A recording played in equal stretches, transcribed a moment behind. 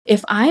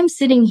if I'm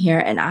sitting here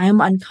and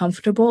I'm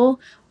uncomfortable,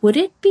 would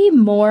it be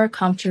more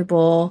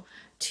comfortable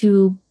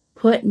to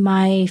put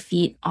my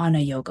feet on a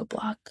yoga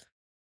block?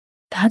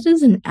 That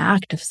is an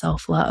act of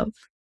self-love.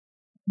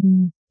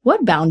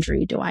 What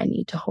boundary do I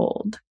need to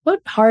hold?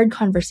 What hard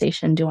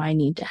conversation do I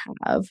need to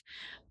have?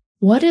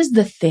 What is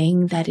the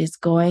thing that is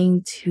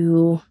going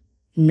to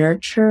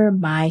nurture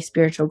my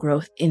spiritual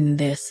growth in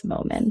this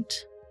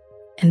moment?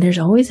 And there's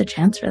always a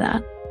chance for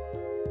that.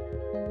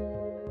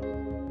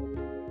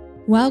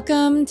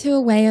 Welcome to A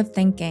Way of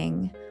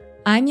Thinking.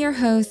 I'm your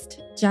host,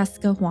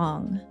 Jessica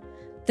Huang.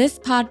 This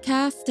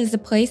podcast is a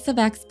place of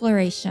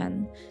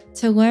exploration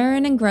to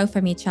learn and grow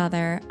from each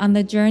other on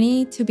the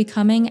journey to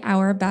becoming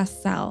our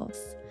best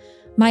selves.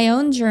 My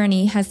own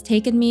journey has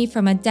taken me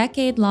from a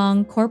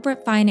decade-long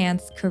corporate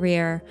finance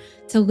career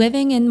to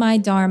living in my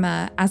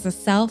dharma as a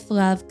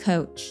self-love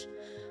coach.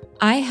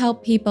 I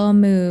help people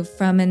move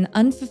from an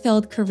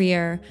unfulfilled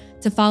career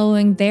to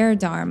following their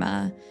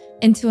dharma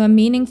into a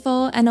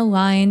meaningful and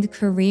aligned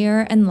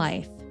career and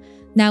life.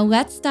 Now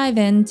let's dive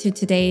into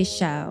today's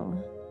show.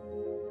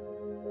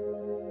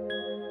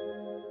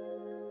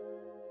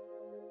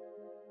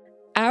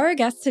 Our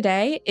guest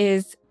today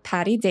is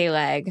Patti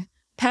Dayleg.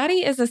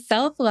 Patti is a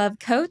self-love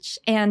coach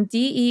and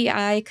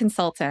DEI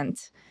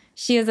consultant.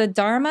 She is a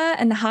Dharma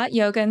and hot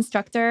yoga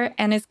instructor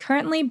and is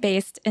currently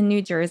based in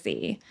New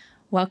Jersey.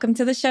 Welcome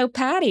to the show,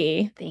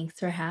 Patti. Thanks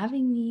for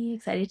having me.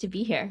 Excited to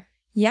be here.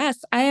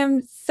 Yes, I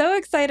am so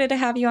excited to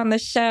have you on the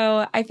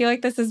show. I feel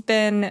like this has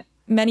been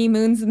many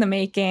moons in the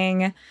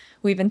making.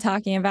 We've been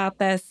talking about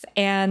this.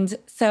 And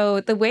so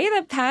the way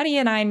that Patti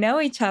and I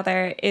know each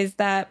other is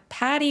that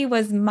Patti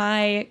was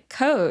my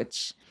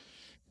coach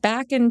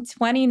back in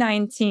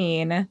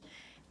 2019.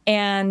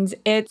 And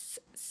it's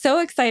so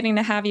exciting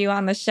to have you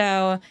on the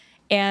show.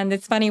 And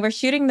it's funny, we're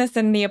shooting this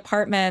in the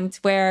apartment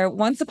where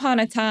once upon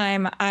a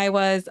time I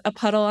was a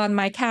puddle on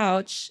my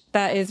couch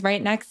that is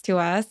right next to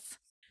us,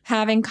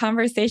 having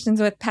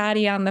conversations with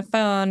Patti on the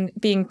phone,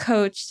 being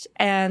coached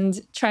and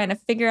trying to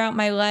figure out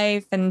my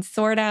life and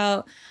sort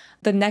out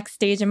the next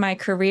stage in my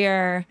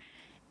career.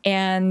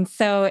 And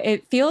so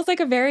it feels like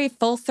a very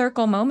full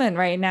circle moment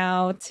right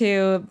now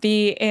to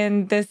be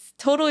in this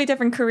totally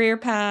different career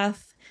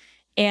path.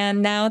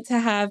 And now to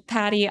have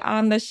Patti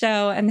on the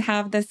show and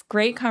have this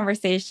great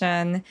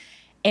conversation.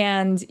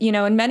 And, you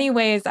know, in many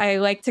ways, I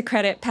like to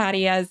credit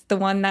Patti as the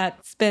one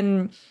that's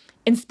been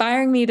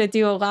inspiring me to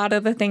do a lot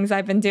of the things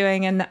I've been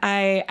doing. And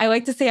I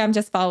like to say I'm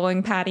just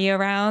following Patti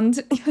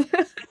around.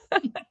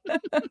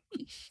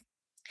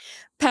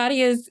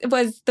 Patti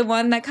was the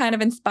one that kind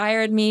of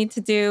inspired me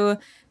to do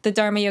the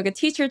Dharma Yoga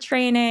teacher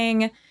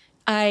training.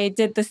 I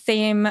did the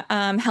same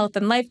health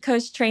and life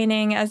coach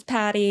training as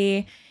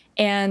Patti,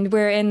 and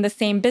we're in the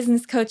same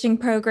business coaching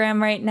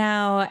program right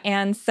now.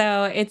 And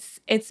so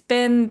it's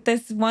been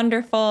this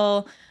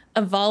wonderful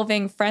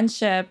evolving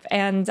friendship,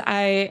 and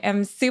I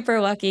am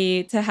super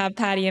lucky to have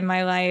Patti in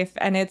my life,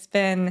 and it's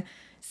been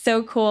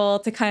so cool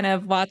to kind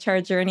of watch our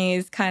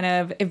journeys kind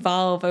of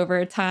evolve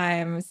over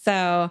time.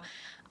 So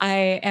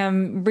I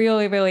am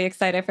really, really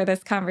excited for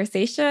this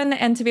conversation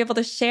and to be able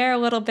to share a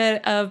little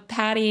bit of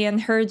Patti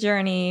and her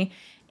journey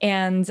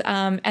and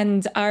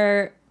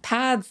our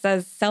paths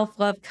as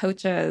self-love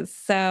coaches.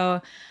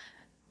 So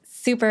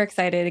super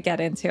excited to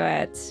get into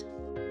it.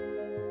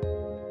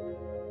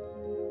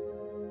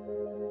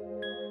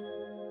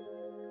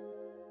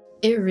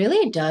 It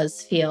really does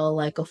feel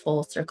like a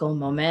full circle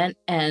moment.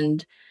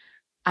 And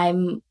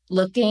I'm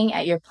looking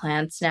at your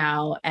plants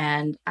now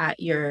and at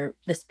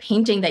this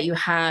painting that you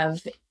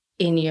have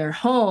in your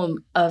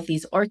home of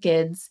these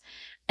orchids.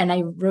 And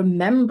I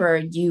remember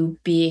you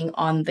being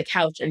on the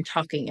couch and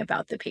talking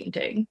about the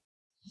painting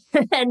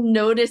and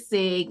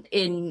noticing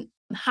in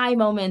high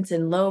moments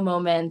and low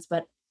moments,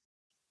 but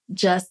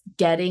just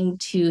getting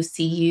to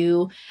see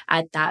you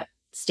at that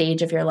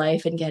stage of your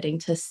life and getting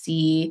to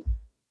see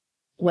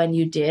when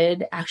you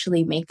did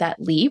actually make that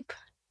leap,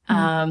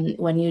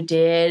 when you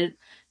did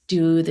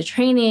do the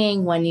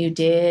training, when you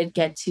did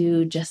get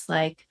to just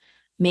like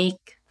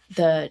make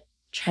the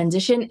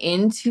transition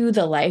into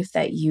the life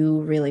that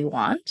you really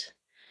want.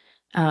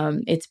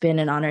 It's been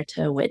an honor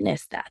to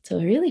witness that. So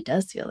it really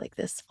does feel like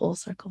this full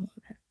circle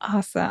moment.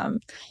 Awesome.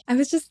 I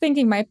was just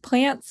thinking my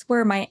plants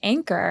were my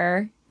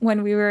anchor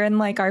when we were in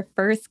like our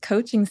first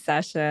coaching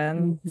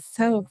session.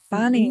 So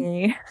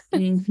funny.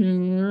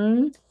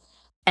 Mm-hmm.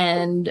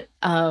 And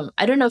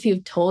I don't know if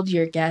you've told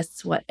your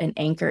guests what an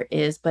anchor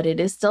is, but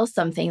it is still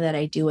something that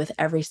I do with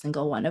every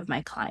single one of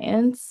my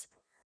clients.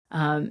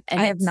 And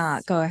I have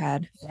not. Go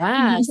ahead.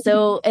 Yeah.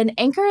 So an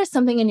anchor is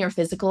something in your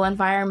physical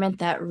environment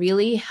that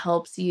really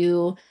helps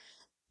you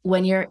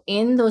when you're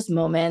in those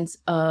moments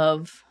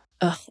of,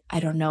 I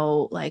don't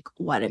know, like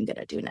what I'm going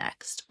to do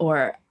next,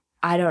 or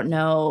I don't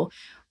know,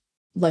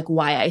 like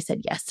why I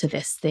said yes to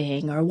this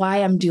thing or why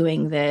I'm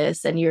doing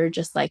this. And you're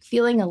just like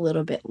feeling a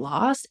little bit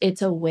lost.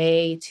 It's a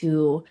way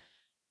to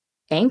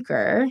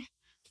anchor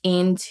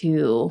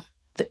into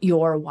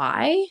your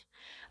why,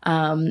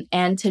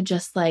 and to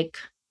just like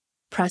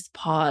press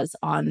pause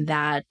on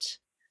that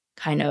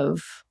kind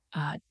of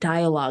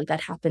dialogue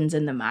that happens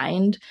in the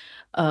mind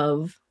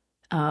of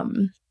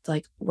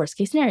like worst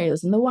case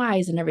scenarios and the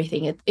whys and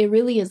everything. It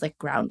really is like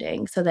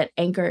grounding. So that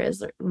anchor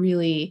is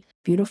really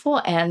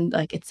beautiful. And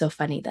like, it's so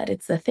funny that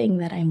it's the thing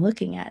that I'm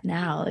looking at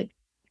now. Like,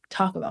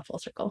 talk about full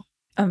circle.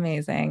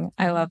 Amazing.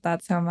 I love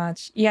that so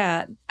much.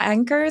 Yeah,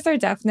 anchors are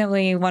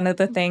definitely one of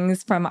the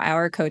things from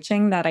our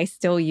coaching that I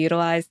still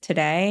utilize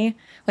today.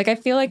 Like, I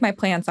feel like my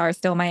plants are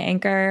still my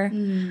anchor.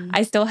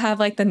 I still have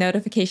like the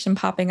notification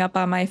popping up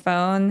on my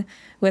phone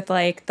with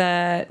like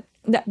the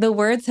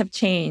words have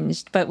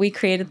changed, but we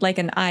created like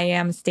an I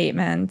am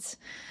statement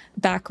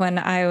back when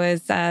I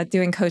was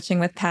doing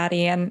coaching with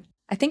Patti. And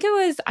I think it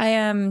was I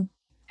am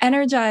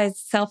energized,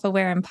 self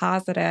aware, and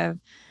positive.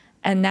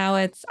 And now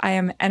it's I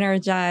am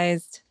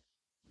energized,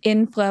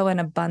 inflow,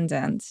 and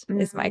abundant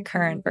is my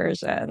current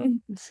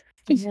version.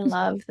 I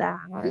love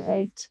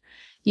that.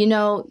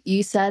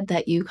 You said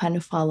that you kind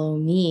of follow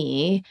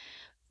me,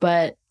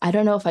 but I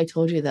don't know if I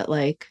told you that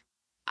like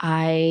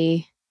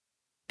I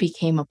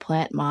became a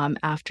plant mom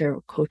after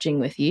coaching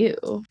with you.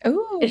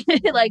 Ooh.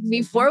 Like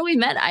before we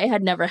met, I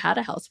had never had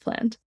a house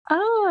plant.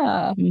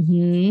 Ah.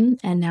 And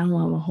now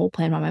I'm a whole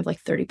plant mom. I have like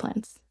 30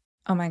 plants.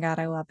 Oh my God,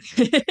 I love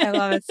it. I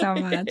love it so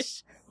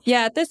much.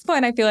 Yeah, at this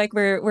point I feel like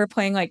we're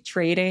playing like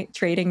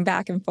trading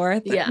back and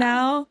forth Yeah.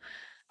 now.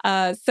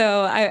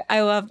 So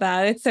I love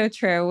that. It's so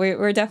true.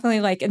 We're definitely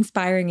like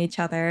inspiring each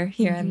other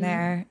here and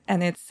there.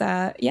 And it's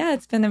yeah,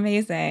 it's been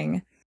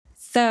amazing.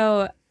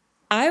 So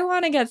I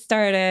want to get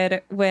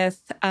started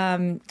with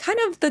kind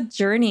of the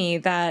journey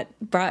that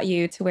brought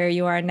you to where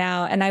you are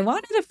now. And I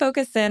wanted to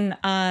focus in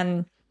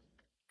on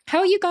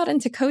how you got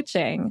into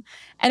coaching.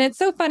 And it's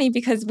so funny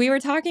because we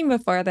were talking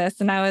before this,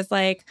 and I was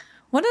like,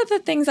 one of the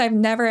things I've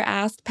never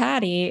asked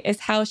Patti is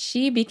how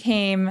she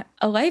became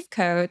a life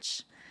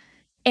coach.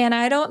 And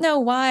I don't know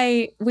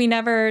why we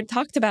never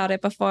talked about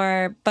it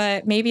before,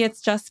 but maybe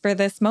it's just for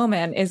this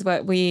moment, is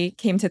what we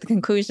came to the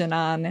conclusion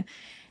on.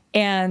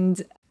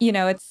 And,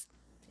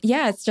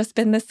 it's just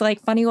been this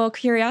like funny little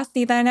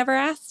curiosity that I never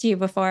asked you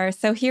before.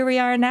 So here we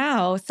are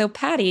now. So,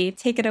 Patti,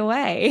 take it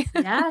away.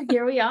 Yeah,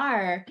 here we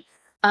are.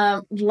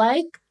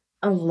 Like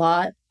a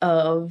lot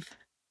of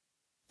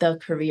the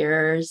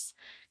careers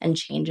and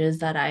changes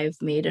that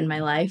I've made in my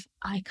life,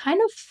 I kind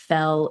of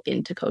fell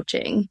into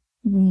coaching.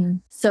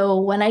 So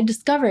when I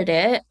discovered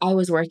it, I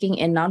was working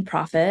in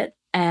nonprofit,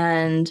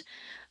 and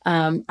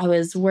I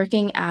was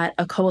working at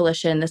a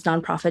coalition, this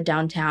nonprofit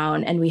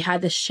downtown, and we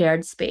had this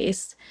shared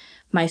space.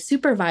 My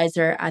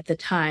supervisor at the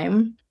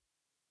time,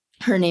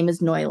 her name is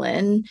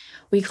Noylan.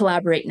 We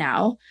collaborate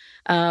now.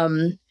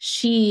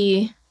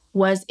 She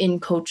was in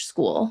coach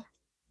school.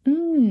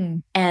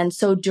 And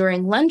so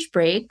during lunch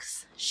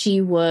breaks,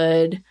 she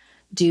would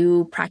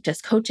do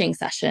practice coaching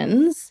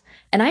sessions.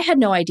 And I had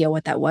no idea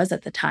what that was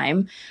at the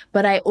time,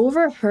 but I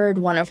overheard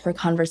one of her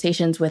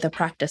conversations with a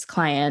practice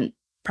client,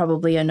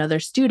 probably another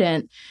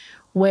student,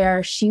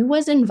 where she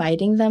was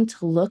inviting them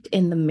to look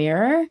in the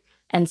mirror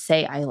and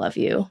say, I love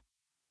you.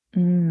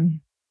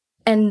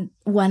 And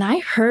when I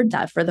heard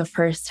that for the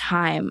first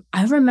time,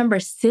 I remember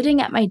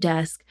sitting at my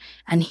desk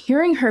and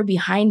hearing her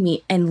behind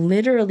me and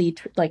literally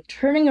like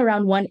turning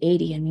around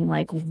 180 and being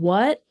like,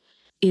 what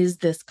is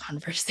this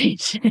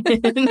conversation?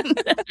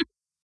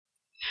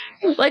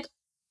 Like,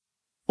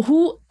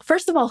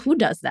 first of all, who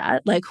does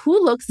that? Like,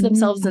 who looks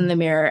themselves in the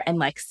mirror and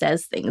like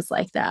says things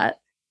like that?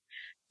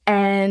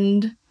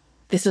 And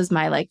this was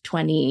my like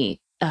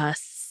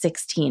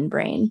 2016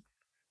 brain.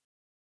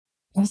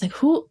 I was like,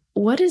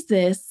 what is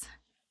this?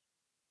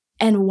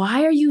 And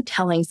why are you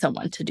telling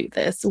someone to do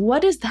this?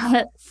 What is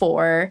that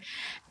for?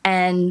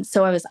 And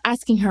so I was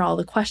asking her all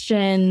the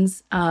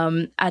questions.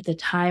 At the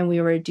time, we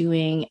were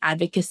doing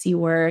advocacy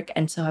work.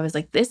 And so I was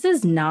like, this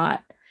is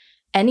not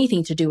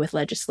anything to do with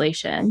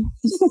legislation.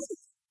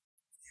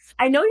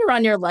 I know you're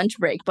on your lunch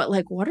break, but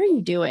like, what are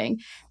you doing?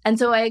 And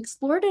so I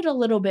explored it a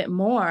little bit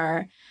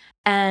more.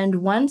 And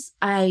once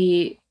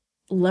I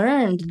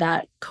learned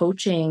that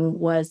coaching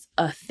was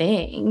a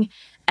thing,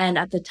 and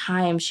at the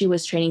time she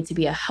was training to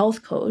be a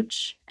health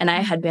coach, and I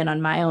had been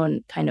on my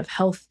own kind of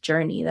health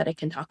journey that I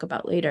can talk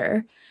about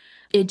later,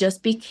 it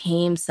just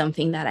became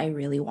something that I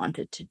really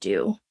wanted to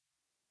do.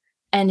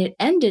 And it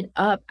ended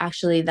up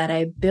actually that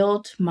I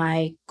built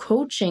my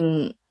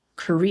coaching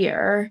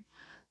career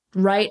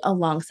right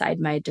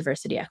alongside my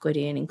diversity,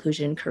 equity, and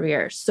inclusion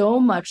career. So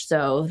much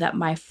so that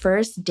my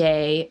first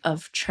day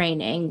of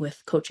training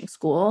with coaching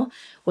school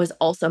was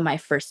also my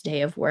first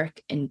day of work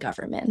in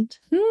government.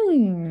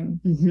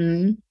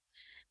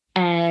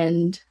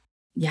 And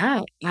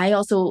yeah, I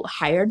also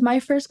hired my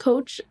first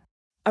coach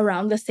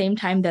around the same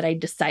time that I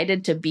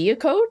decided to be a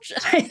coach.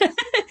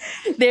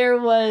 There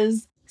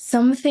was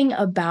something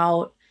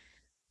about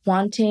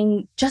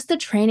wanting just the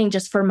training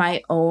just for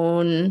my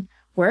own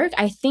work.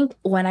 I think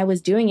when I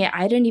was doing it,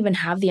 I didn't even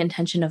have the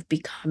intention of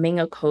becoming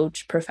a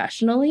coach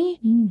professionally.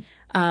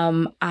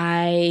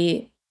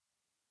 I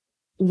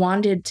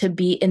wanted to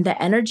be in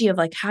the energy of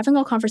like having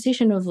a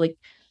conversation of like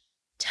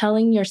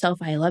telling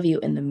yourself I love you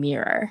in the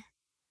mirror.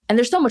 And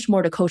there's so much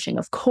more to coaching,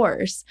 of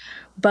course,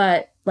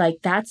 but like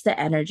that's the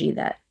energy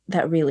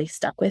that really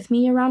stuck with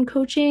me around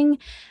coaching.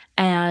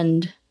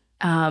 And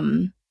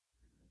um,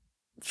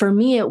 for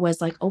me, it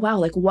was like, oh, wow,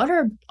 like what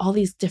are all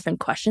these different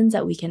questions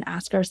that we can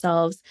ask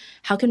ourselves?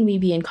 How can we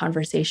be in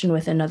conversation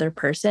with another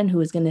person who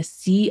is going to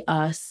see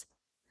us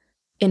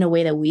in a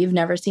way that we've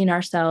never seen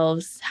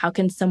ourselves? How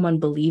can someone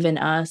believe in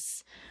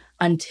us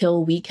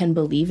until we can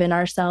believe in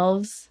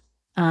ourselves?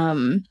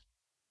 Um,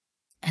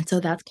 and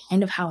so that's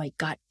kind of how I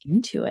got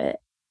into it.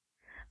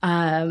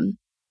 Um,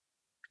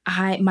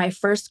 my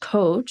first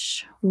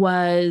coach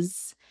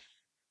was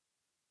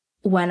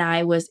when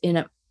I was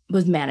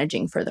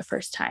managing for the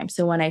first time.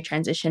 So when I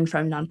transitioned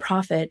from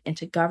nonprofit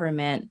into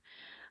government,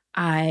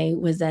 I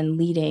was then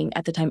leading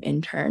at the time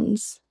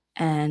interns,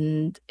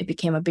 and it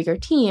became a bigger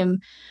team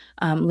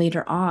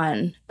later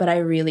on. But I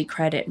really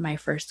credit my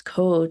first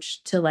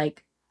coach to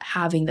like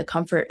having the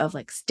comfort of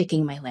like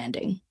sticking my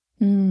landing.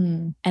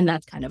 Mm. And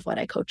that's kind of what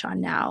I coach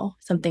on now.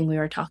 Something we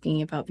were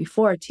talking about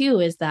before too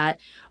is that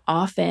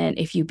often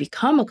if you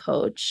become a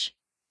coach,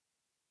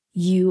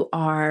 you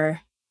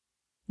are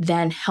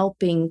then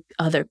helping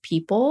other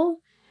people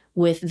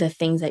with the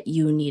things that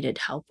you needed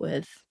help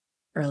with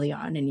early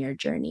on in your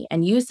journey.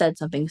 And you said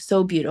something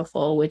so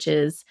beautiful, which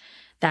is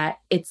that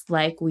it's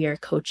like we are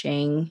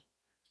coaching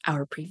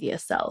our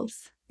previous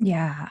selves.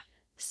 Yeah.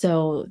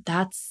 So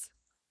that's,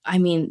 I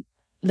mean,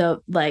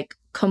 the like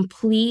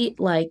complete,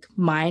 like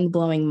mind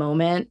blowing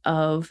moment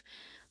of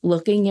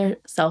looking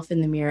yourself in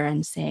the mirror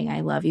and saying,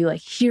 I love you, like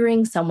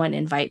hearing someone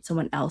invite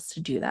someone else to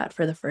do that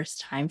for the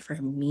first time for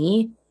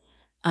me.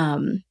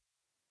 Um,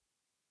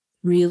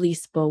 really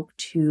spoke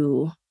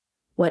to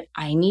what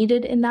I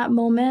needed in that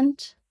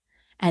moment.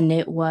 And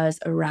it was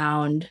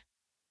around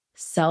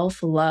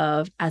self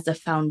love as a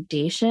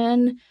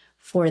foundation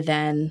for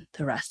then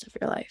the rest of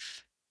your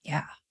life.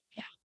 Yeah.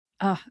 Yeah.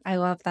 Oh, I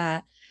love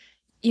that.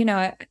 You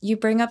know, you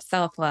bring up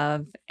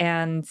self-love,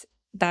 and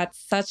that's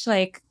such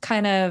like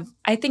kind of,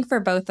 I think for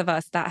both of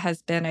us, that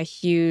has been a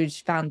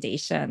huge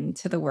foundation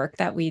to the work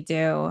that we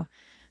do,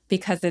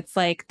 because it's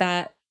like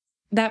that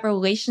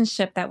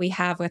relationship that we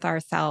have with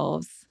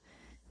ourselves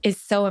is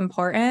so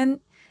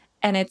important.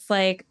 And it's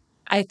like,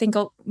 I think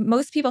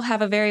most people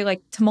have a very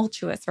like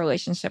tumultuous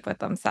relationship with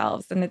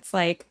themselves. And it's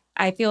like,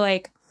 I feel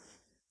like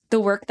the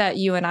work that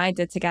you and I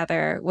did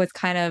together was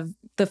kind of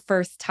the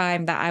first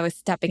time that I was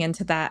stepping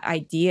into that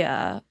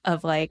idea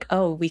of like,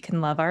 oh, we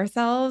can love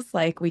ourselves,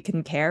 like we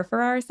can care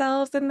for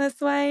ourselves in this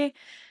way.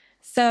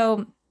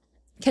 So,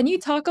 can you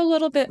talk a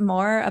little bit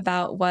more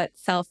about what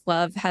self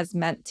love has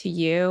meant to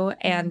you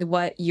and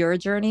what your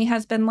journey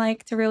has been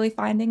like to really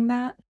finding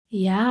that?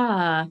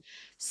 Yeah.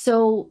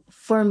 So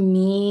for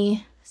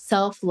me,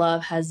 self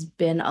love has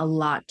been a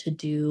lot to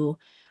do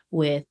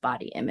with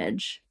body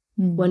image.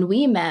 Mm. When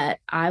we met,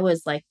 I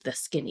was like the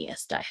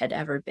skinniest I had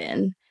ever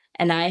been.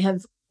 And I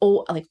have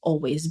like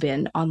always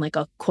been on like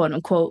a quote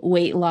unquote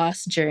weight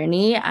loss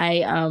journey.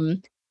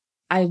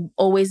 I've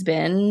always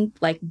been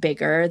like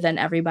bigger than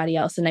everybody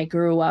else. And I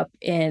grew up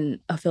in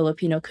a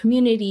Filipino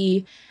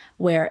community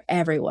where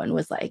everyone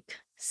was like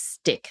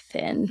stick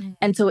thin. Mm.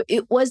 And so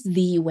it was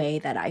the way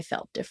that I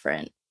felt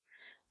different.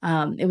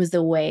 It was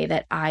the way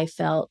that I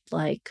felt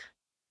like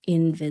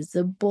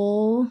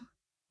invisible,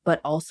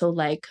 but also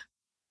like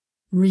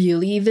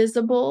really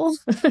visible.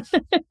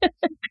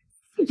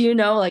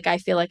 Like I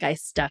feel like I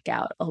stuck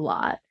out a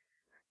lot.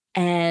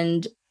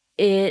 And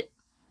it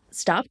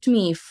stopped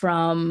me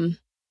from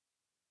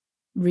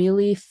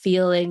really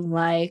feeling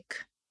like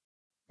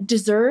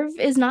deserve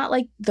is not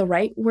like the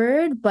right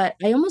word, but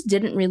I almost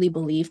didn't really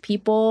believe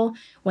people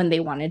when they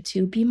wanted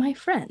to be my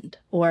friend,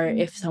 or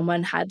if Mm.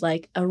 someone had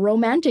like a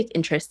romantic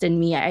interest in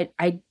me. I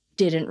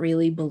didn't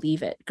really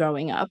believe it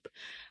growing up.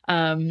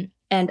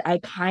 And I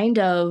kind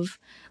of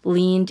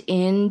leaned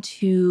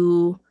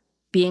into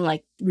being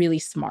like really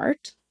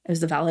smart. I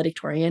was a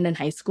valedictorian in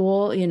high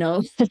school,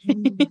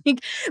 Mm.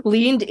 like,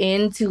 leaned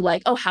into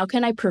like, oh, how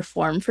can I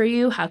perform for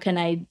you? How can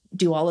I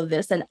do all of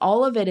this? And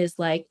all of it is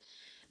like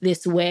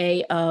this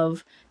way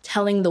of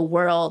telling the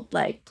world,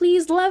 like,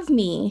 please love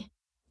me,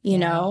 you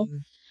Yeah. know?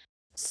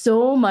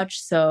 So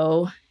much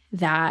so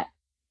that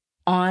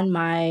on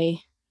my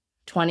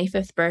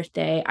 25th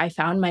birthday, I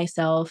found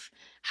myself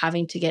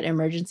having to get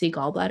emergency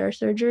gallbladder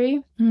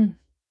surgery. Mm.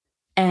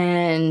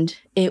 And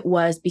it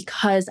was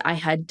because I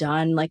had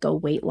done like a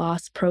weight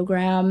loss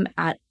program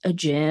at a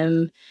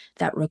gym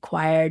that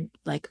required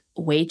like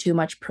way too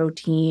much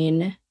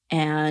protein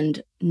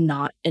and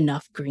not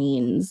enough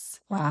greens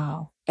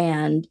Wow.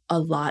 and a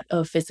lot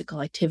of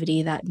physical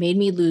activity that made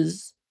me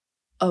lose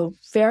a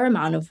fair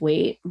amount of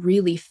weight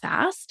really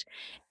fast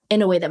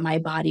in a way that my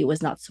body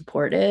was not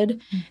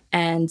supported. Mm.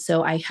 And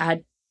so I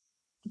had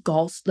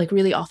like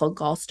really awful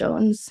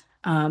gallstones.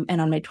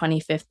 And on my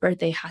 25th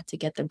birthday, had to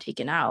get them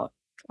taken out.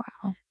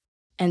 Wow.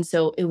 And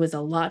so it was a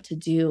lot to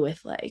do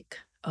with like,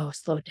 oh,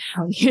 slow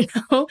down,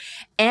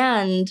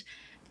 and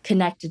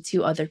connected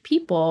to other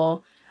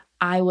people.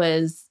 I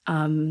was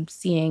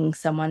seeing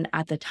someone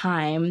at the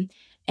time,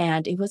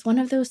 and it was one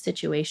of those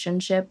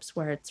situationships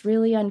where it's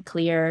really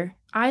unclear.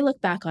 I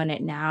look back on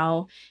it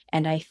now,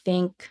 and I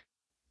think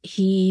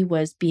he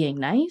was being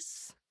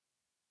nice.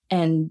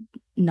 and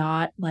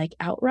not like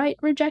outright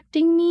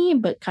rejecting me,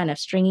 but kind of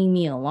stringing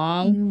me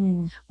along,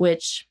 Mm.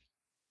 which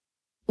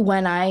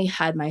when I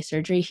had my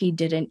surgery, he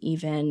didn't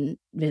even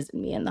visit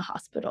me in the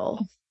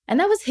hospital. And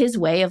that was his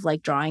way of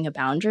like drawing a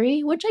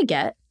boundary, which I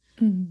get.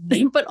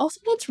 Mm. But also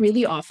that's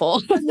really awful.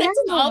 That's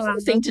an awful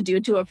Yeah. thing to do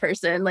to a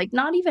person. Like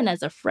not even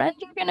as a friend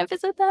you're going to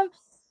visit them.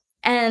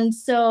 And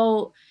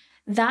so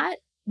that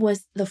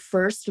was the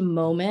first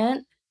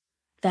moment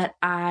that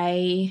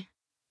I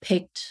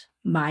picked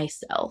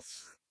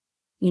myself.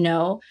 You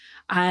know,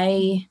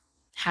 I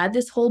had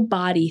this whole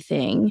body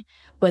thing,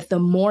 but the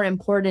more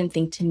important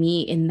thing to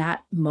me in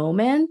that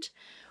moment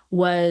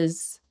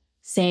was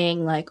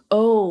saying, like,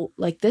 oh,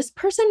 like this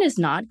person is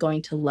not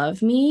going to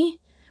love me,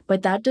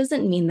 but that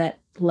doesn't mean that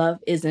love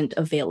isn't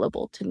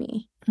available to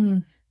me,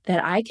 Mm.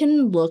 that I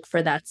can look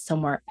for that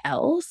somewhere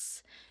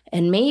else.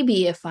 And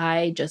maybe if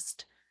I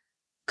just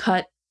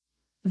cut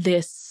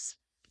this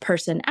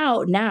person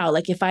out now,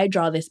 like if I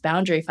draw this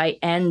boundary, if I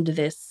end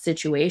this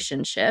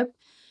situationship,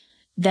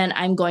 then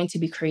I'm going to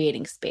be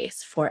creating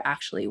space for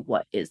actually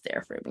what is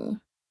there for me.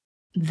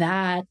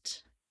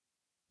 That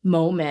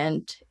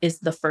moment is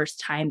the first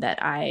time that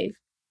I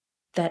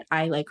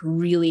like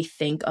really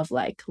think of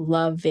like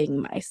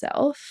loving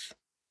myself.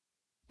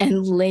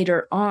 And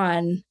later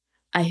on,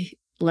 I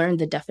learned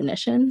the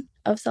definition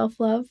of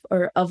self-love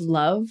or of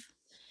love.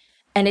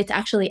 And it's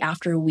actually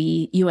after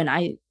you and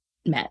I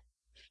met.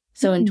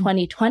 So in Mm.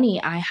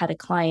 2020, I had a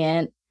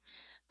client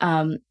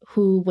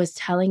who was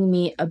telling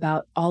me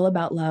about All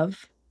About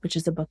Love, which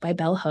is a book by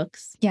Bell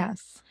Hooks.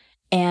 Yes.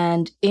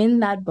 And in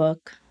that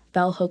book,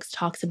 Bell Hooks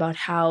talks about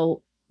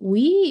how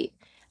we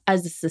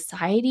as a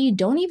society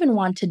don't even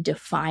want to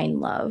define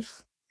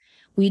love.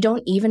 We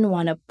don't even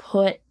want to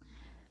put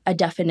a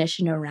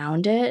definition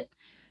around it.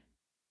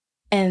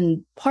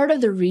 And part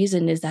of the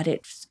reason is that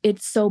it's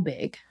so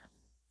big,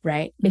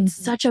 right? It's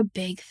Mhm. such a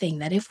big thing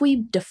that if we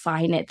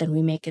define it, then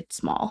we make it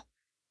small.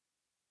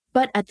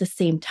 But at the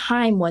same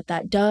time, what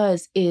that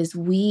does is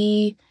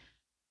we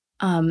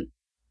um,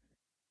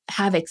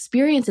 have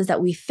experiences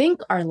that we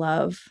think are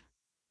love,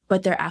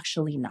 but they're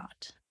actually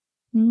not.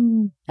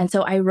 Mm. And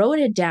so I wrote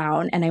it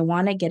down and I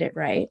want to get it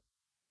right.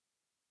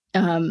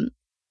 Um,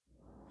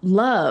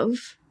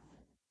 love,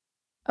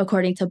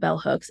 according to Bell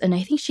Hooks, and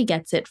I think she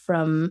gets it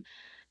from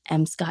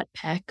M. Scott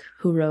Peck,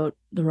 who wrote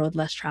The Road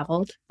Less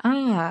Traveled.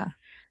 Ah.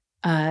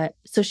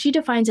 So she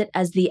defines it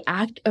as the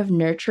act of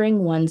nurturing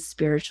one's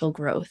spiritual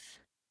growth.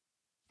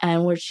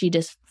 And what she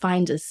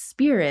defines as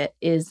spirit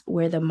is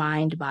where the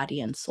mind, body,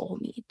 and soul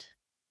meet.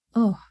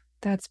 Oh,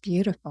 that's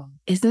beautiful.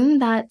 Isn't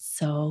that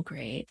so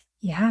great?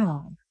 Yeah.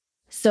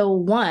 So,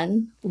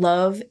 one,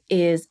 love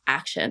is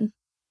action,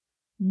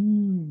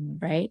 Mm.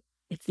 right?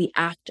 It's the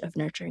act of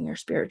nurturing your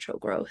spiritual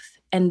growth.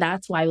 And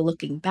that's why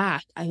looking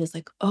back, I was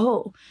like,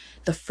 oh,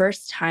 the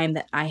first time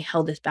that I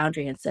held this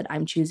boundary and said,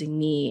 I'm choosing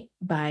me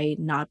by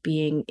not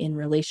being in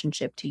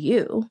relationship to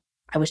you,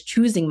 I was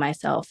choosing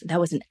myself. That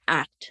was an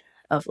act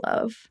of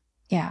love.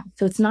 Yeah.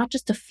 So it's not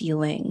just a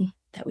feeling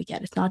that we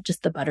get. It's not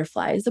just the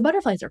butterflies. The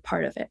butterflies are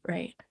part of it,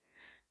 right?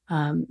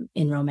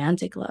 In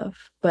romantic love.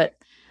 But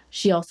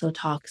Bell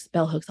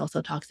Hooks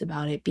also talks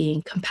about it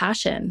being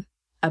compassion,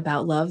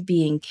 about love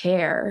being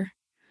care,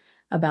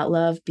 about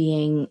love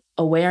being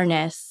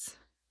awareness.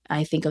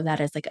 I think of that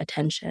as like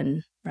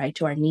attention, right,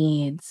 to our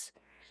needs,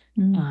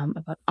 Mm.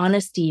 about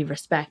honesty,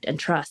 respect, and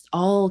trust,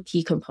 all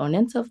key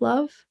components of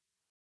love.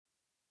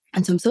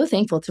 And so I'm so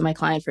thankful to my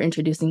client for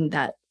introducing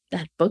that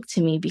book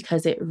to me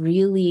because it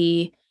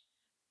really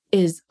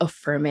is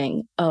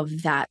affirming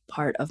of that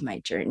part of my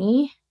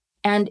journey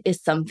and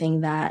is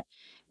something that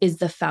is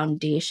the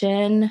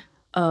foundation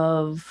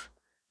of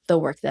the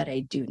work that I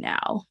do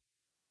now.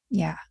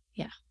 Yeah.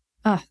 Yeah.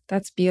 Oh,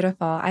 that's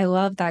beautiful. I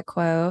love that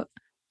quote.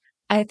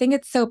 I think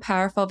it's so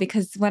powerful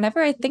because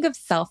whenever I think of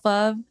self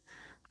love,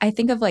 I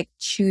think of like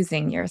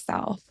choosing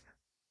yourself.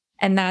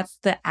 And that's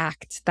the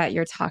act that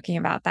you're talking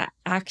about, that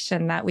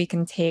action that we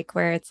can take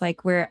where it's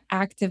like we're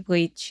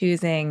actively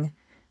choosing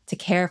to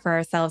care for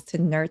ourselves, to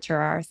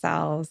nurture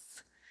ourselves.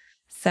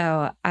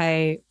 So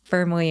I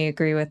firmly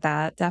agree with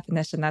that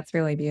definition. That's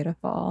really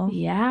beautiful.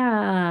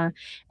 Yeah.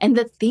 And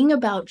the thing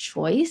about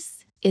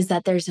choice is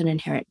that there's an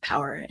inherent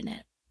power in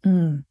it,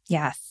 Mm,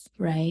 yes.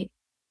 right?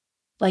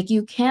 Like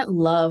you can't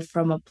love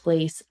from a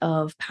place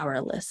of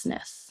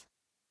powerlessness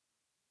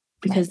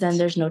because then Right.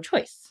 there's no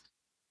choice,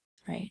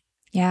 right?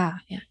 Yeah.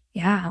 Yeah.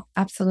 Yeah,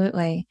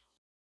 absolutely.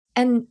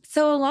 And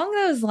so along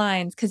those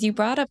lines, because you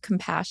brought up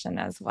compassion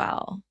as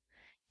well.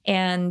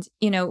 And,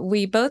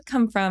 we both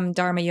come from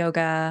Dharma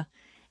yoga,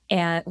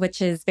 and which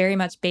is very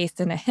much based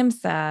in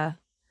ahimsa,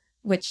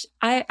 which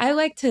I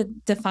like to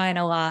define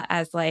a lot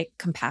as like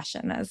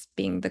compassion as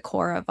being the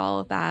core of all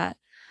of that.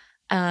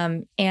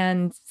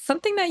 And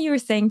something that you were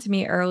saying to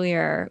me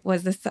earlier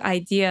was this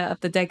idea of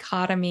the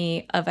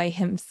dichotomy of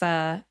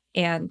ahimsa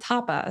and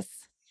tapas.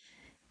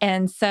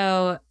 And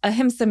so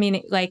ahimsa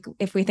meaning like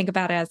if we think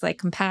about it as like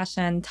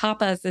compassion,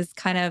 tapas is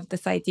kind of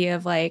this idea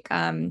of like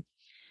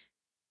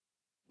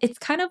it's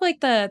kind of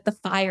like the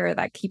fire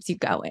that keeps you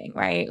going,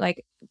 right?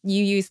 Like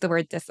you use the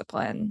word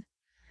discipline.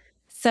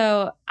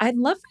 So I'd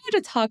love for you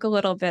to talk a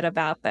little bit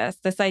about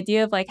this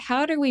idea of like,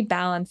 how do we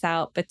balance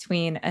out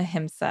between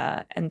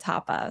ahimsa and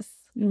tapas?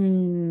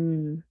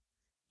 Mm,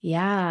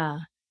 yeah.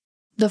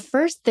 The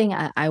first thing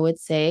I would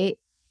say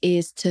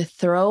is to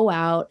throw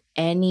out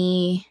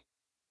any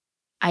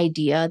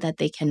idea that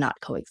they cannot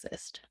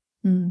coexist,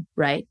 Mm,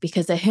 right?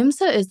 Because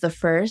ahimsa is the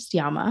first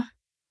yama.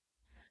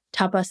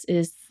 Tapas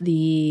is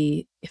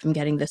the, if I'm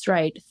getting this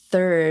right,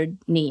 third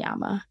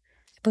niyama.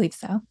 I believe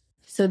so.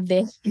 So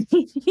they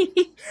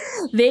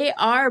they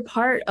are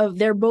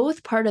they're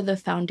both part of the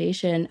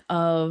foundation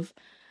of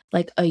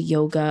like a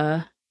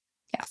yoga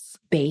Yes.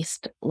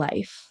 based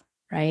life,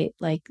 right?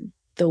 Like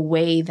the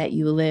way that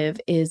you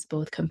live is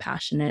both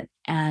compassionate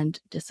and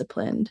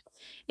disciplined.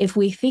 If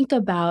we think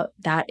about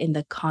that in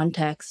the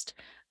context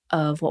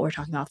of what we're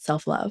talking about,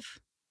 self-love,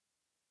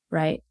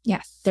 right?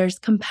 Yes. There's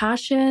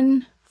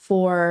compassion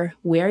for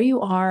where you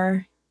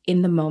are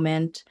in the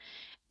moment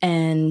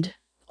and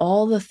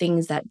all the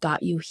things that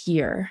got you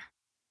here,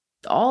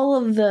 all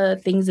of the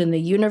things in the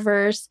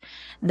universe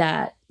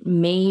that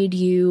made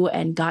you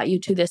and got you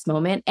to this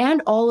moment,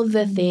 and all of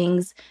the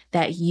things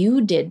that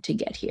you did to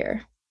get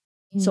here.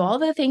 So, all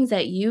the things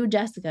that you,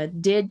 Jessica,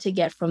 did to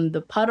get from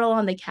the puddle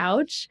on the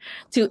couch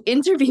to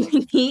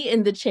interviewing me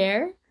in the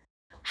chair,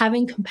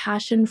 having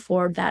compassion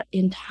for that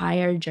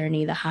entire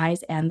journey, the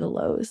highs and the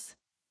lows,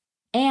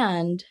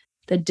 and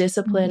the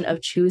discipline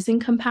of choosing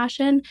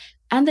compassion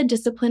and the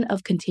discipline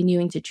of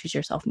continuing to choose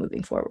yourself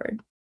moving forward.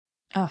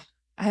 Oh,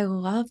 I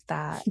love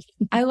that.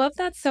 I love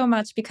that so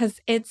much because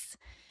it's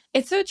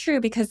so true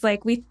because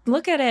like we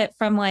look at it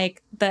from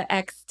like the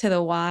X to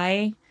the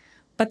Y,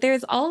 but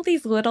there's all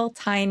these little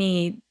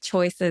tiny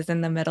choices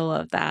in the middle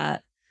of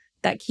that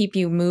that keep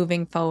you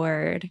moving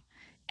forward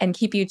and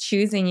keep you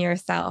choosing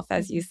yourself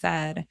as you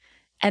said.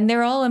 And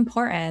they're all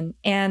important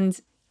and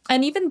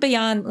even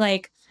beyond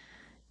like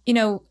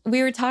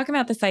we were talking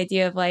about this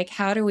idea of like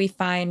how do we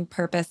find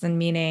purpose and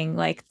meaning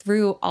like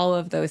through all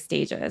of those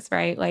stages,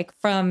 right? Like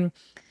from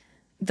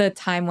the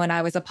time when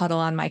I was a puddle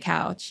on my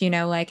couch,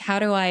 like how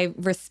do I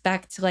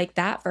respect like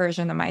that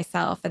version of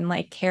myself and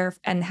like care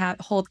and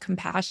hold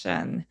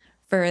compassion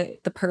for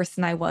the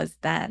person I was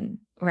then,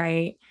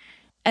 right?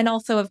 And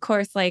also, of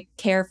course, like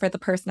care for the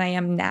person I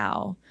am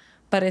now.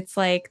 But it's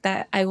like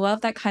that, I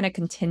love that kind of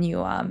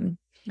continuum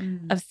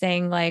Mm. of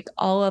saying like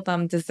all of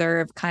them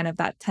deserve kind of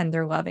that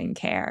tender, loving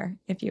care,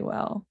 if you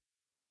will.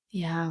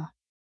 Yeah.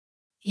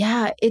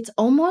 Yeah, it's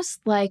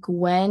almost like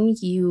when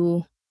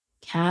you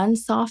can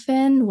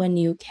soften, when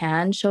you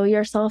can show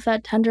yourself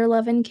that tender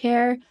love and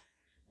care,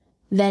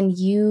 then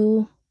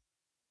you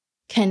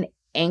can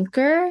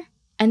anchor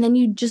and then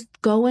you just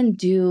go and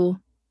do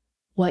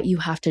what you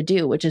have to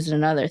do, which is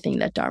another thing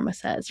that Dharma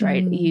says,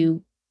 right?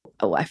 Mm.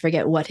 I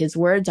forget what his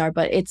words are,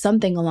 but it's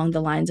something along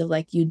the lines of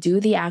like, you do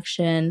the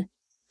action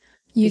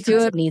You do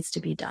because it. it needs to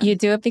be You done.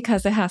 do it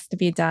because it has to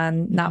be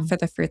done, not Mhm. for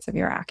the fruits of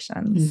your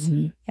actions.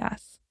 Mhm.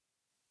 Yes.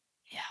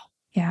 Yeah.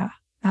 Yeah,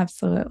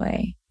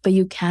 absolutely. But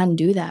you can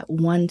do that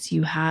once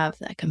you have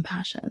that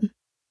compassion.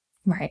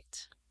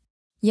 Right.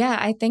 Yeah,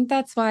 I think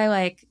that's why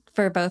like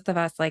for both of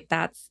us like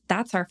that's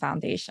our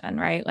foundation,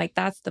 right? Like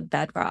that's the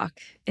bedrock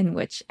in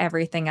which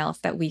everything else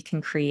that we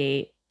can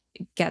create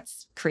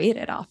gets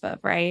created off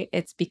of, right?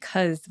 It's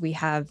because we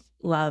have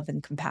love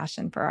and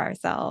compassion for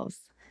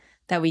ourselves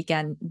that we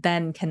can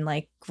then can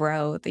like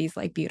grow these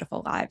like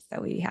beautiful lives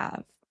that we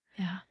have.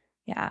 Yeah.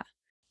 Yeah.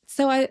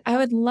 So I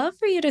would love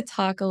for you to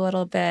talk a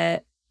little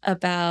bit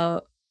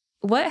about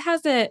what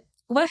has it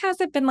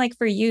been like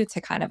for you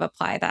to kind of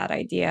apply that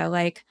idea?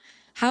 Like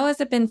how has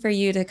it been for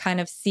you to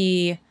kind of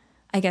see,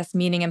 I guess,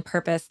 meaning and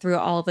purpose through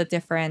all the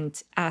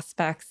different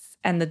aspects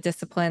and the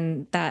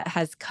discipline that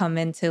has come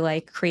into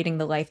like creating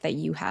the life that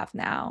you have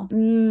now?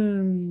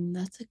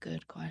 That's a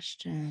good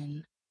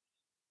question.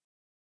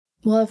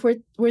 Well, if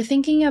we're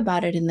thinking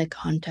about it in the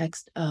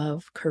context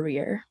of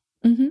career,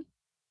 Hmm.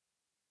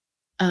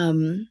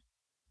 um,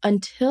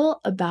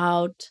 until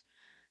about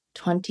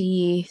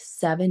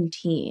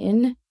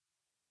 2017,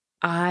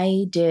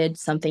 I did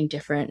something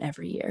different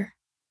every year.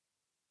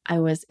 I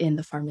was in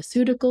the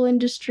pharmaceutical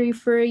industry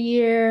for a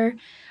year.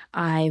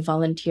 I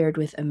volunteered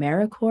with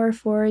AmeriCorps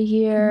for a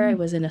year. I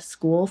was in a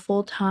school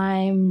full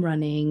time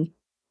running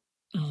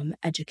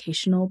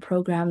educational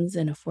programs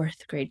in a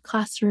fourth grade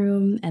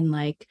classroom and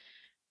like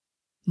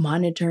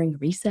monitoring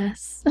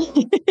recess.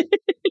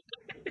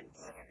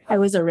 I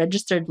was a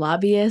registered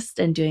lobbyist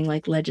and doing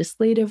like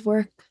legislative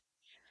work.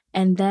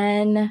 And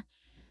then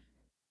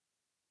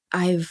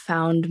I've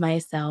found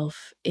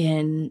myself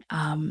in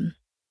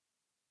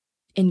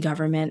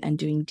government and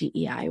doing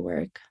DEI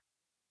work.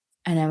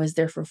 And I was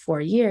there for 4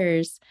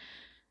 years.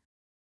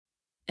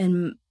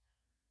 And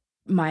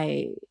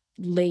my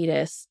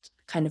latest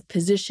kind of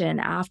position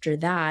after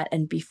that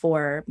and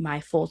before my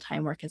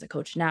full-time work as a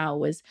coach now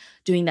was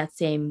doing that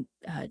same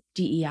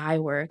DEI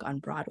work on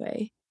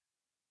Broadway.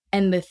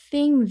 And the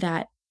thing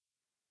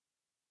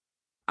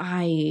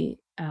I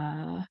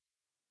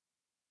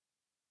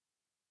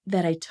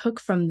that I took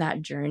from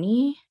that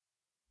journey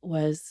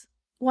was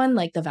one,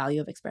 like the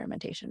value of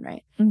experimentation,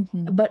 right?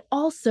 Mm-hmm. But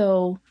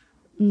also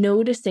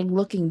noticing,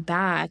 looking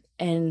back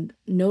and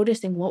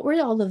noticing what were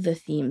all of the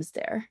themes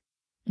there.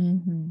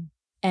 Mm-hmm.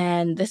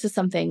 And this is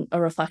something, a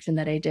reflection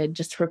that I did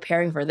just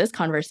preparing for this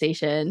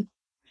conversation.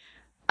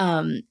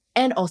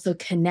 And also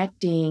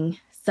connecting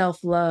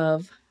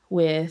self-love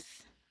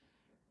with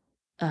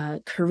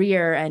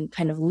career and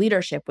kind of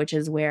leadership, which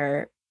is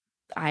where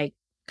I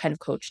kind of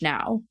coach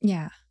now,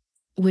 Yeah.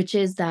 which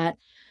is that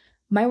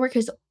my work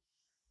has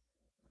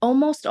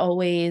almost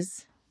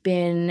always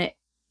been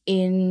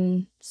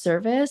in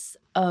service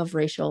of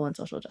racial and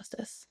social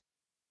justice.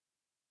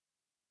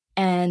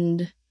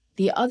 And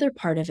the other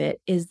part of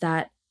it is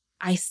that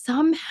I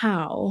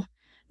somehow,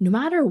 no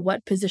matter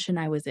what position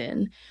I was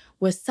in,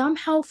 was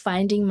somehow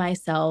finding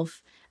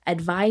myself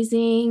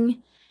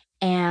advising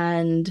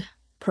and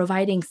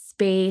providing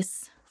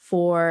space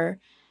for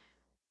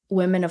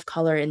women of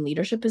color in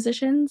leadership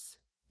positions.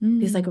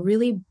 These like Mm.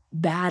 really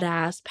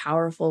badass,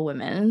 powerful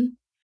women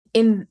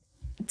in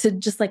to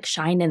just like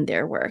shine in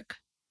their work.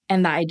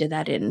 And I did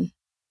that in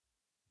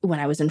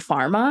when I was in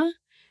pharma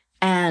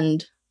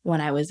and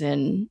when I was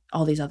in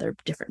all these other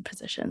different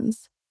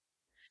positions.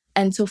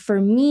 And so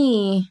for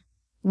me,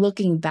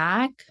 looking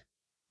back,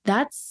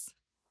 that's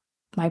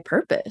my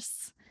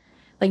purpose.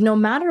 Like, no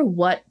matter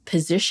what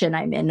position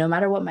I'm in, no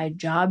matter what my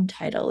job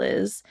title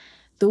is,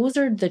 those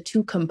are the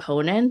two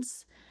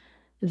components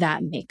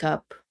that make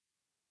up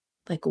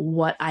like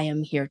what I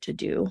am here to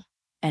do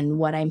and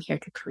what I'm here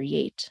to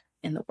create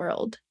in the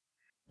world.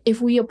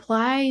 If we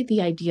apply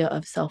the idea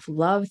of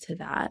self-love to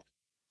that,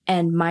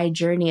 and my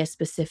journey is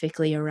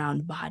specifically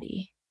around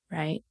body,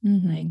 right?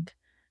 Mm-hmm. Like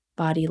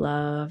body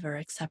love or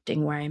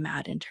accepting where I'm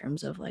at in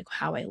terms of like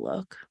how I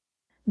look.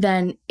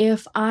 Then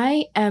if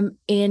I am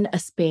in a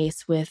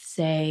space with,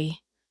 say,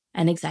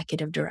 an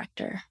executive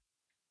director,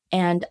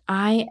 and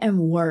I am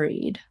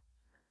worried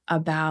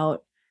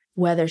about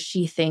whether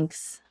she's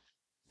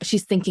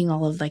thinking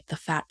all of like the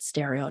fat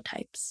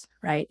stereotypes,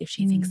 right? If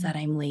she thinks Mm. that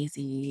I'm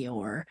lazy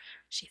or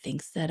she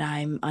thinks that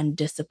I'm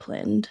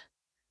undisciplined,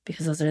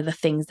 because those are the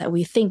things that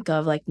we think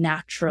of like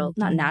natural,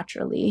 not Mm-hmm.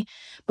 naturally,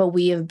 but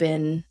we have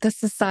been, The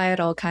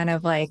societal kind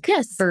of like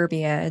yes,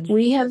 verbiage.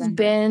 we have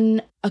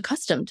been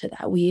accustomed to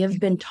that. We have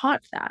been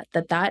taught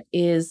that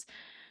is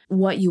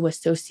what you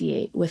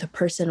associate with a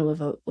person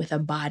with a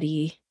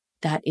body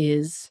that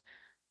is,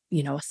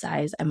 a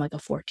size. I'm like a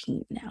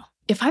 14 now.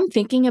 If I'm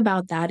thinking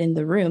about that in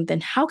the room,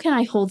 then how can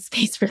I hold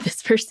space for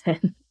this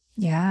person?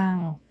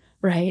 Yeah.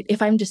 Right?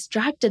 If I'm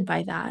distracted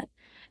by that,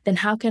 then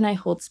how can I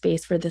hold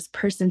space for this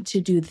person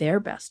to do their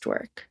best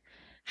work?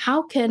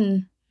 How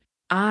can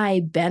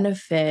I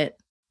benefit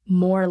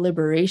more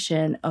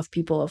liberation of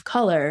people of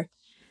color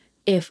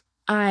if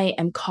I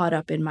am caught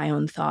up in my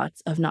own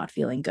thoughts of not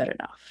feeling good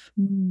enough?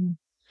 Mm.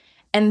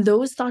 And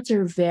those thoughts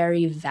are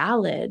very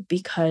valid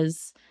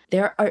because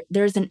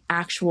there's an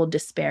actual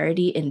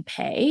disparity in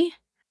pay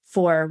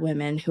for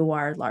women who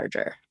are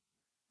larger.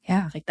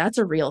 Yeah. Like that's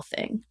a real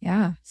thing.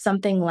 Yeah.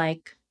 Something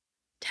like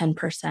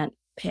 10%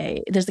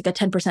 pay. There's like a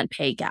 10%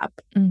 pay gap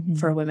Mm-hmm.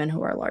 for women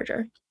who are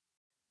larger.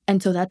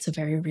 And so that's a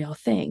very real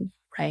thing,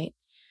 right?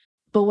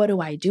 But what do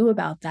I do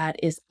about that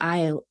is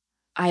I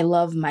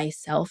love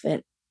myself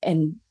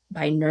and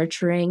by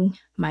nurturing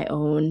my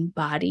own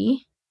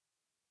body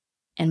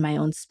and my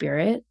own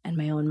spirit and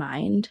my own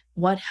mind,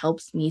 what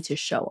helps me to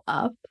show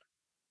up.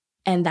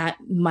 And that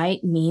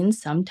might mean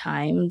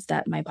sometimes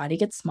that my body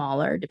gets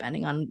smaller,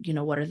 depending on,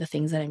 what are the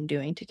things that I'm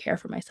doing to care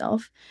for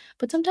myself.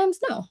 But sometimes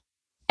no.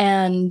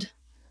 And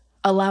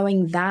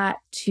allowing that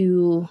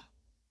to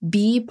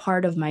be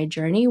part of my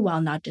journey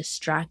while not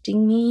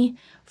distracting me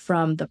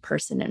from the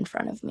person in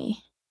front of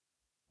me.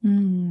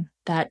 Mm.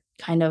 That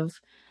kind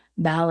of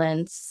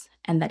balance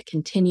and that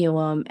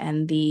continuum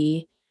and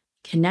the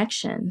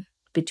connection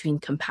between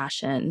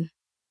compassion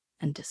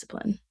and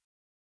discipline.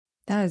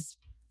 That is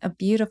a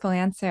beautiful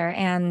answer.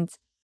 And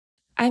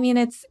I mean,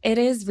 it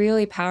is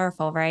really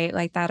powerful, right?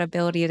 Like that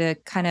ability to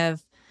kind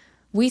of,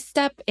 we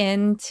step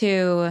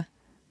into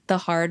the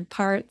hard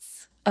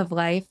parts of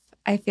life,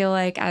 I feel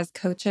like, as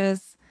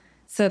coaches,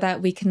 so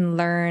that we can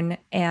learn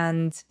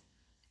and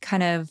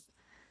kind of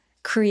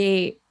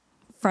create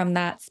from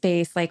that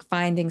space, like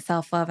finding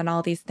self love and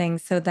all these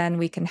things. So then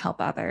we can help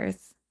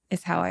others,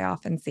 is how I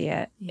often see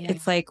it. Yeah.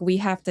 It's like we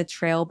have to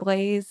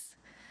trailblaze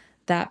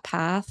that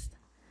path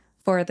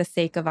for the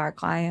sake of our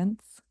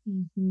clients.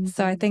 Mm-hmm.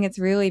 So I think it's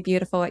really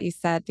beautiful what you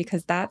said,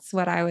 because that's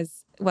what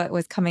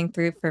was coming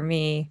through for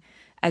me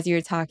as you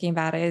were talking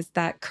about it, is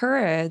that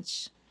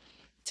courage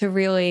to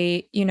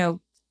really,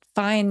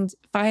 find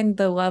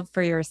the love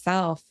for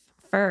yourself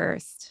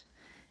first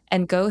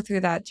and go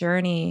through that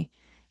journey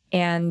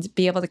and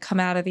be able to come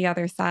out of the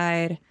other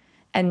side.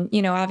 And,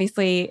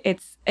 obviously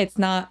it's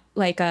not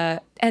like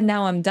a, and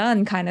now I'm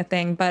done kind of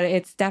thing, but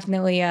it's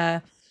definitely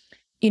a,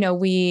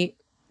 we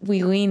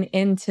lean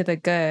into the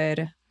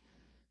good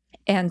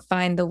and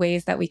find the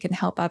ways that we can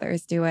help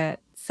others do it.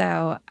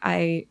 So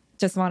I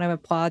just want to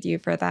applaud you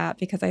for that,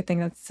 because I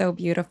think that's so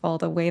beautiful,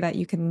 the way that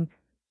you can,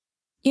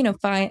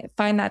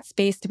 find that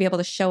space to be able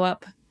to show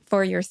up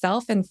for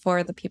yourself and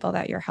for the people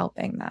that you're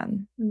helping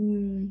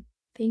then.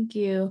 Thank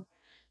you.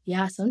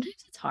 Yeah,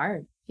 sometimes it's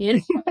hard. You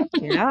know?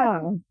 Yeah.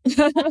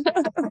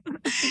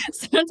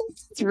 Sometimes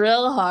it's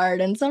real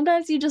hard. And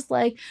sometimes you just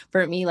like,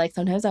 for me, like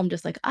sometimes I'm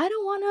just like, I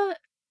don't want to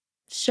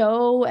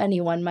show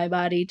anyone my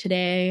body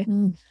today.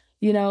 Mm,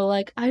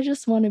 Like I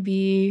just want to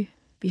be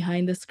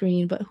behind the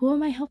screen, but who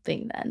am I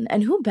helping then?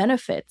 And who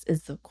benefits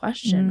is the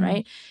question, mm.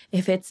 right?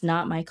 If it's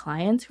not my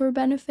clients who are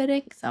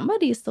benefiting,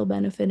 somebody is still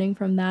benefiting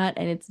from that.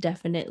 And it's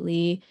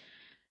definitely,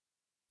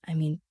 I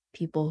mean,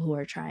 people who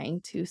are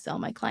trying to sell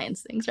my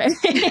clients things, right?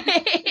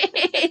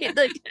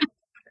 Like,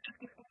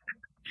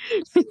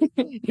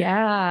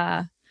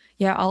 Yeah.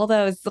 Yeah, all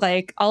those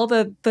like all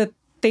the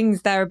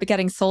things that are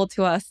getting sold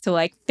to us to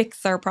like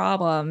fix our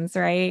problems,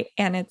 right?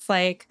 And it's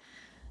like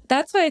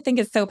that's what I think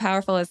is so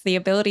powerful is the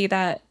ability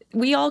that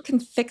we all can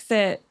fix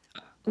it.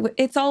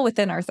 It's all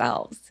within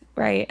ourselves,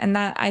 right? And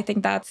that I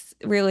think that's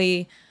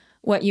really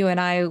what you and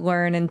I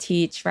learn and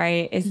teach,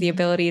 right? Is the mhm,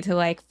 ability to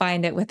like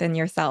find it within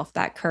yourself,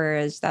 that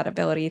courage, that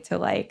ability to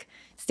like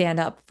stand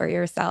up for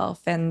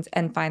yourself and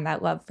find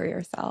that love for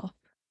yourself.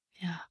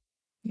 yeah,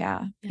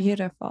 Yeah, yeah,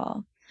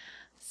 beautiful.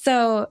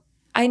 So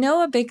I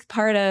know a big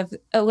part of,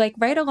 like,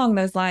 right along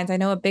those lines, I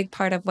know a big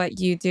part of what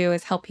you do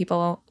is help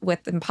people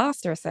with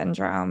imposter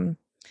syndrome.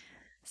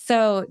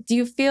 So do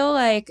you feel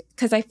like,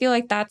 because I feel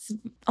like that's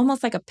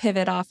almost like a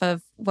pivot off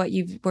of what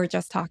you were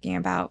just talking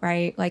about,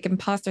 right? Like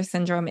imposter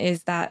syndrome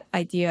is that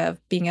idea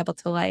of being able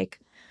to like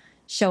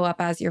show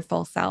up as your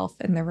full self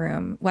in the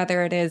room,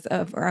 whether it is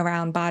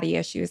around body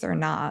issues or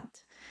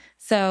not.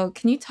 So,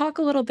 can you talk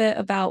a little bit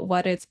about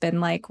what it's been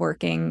like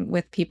working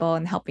with people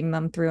and helping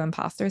them through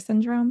imposter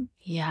syndrome?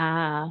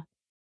 yeah.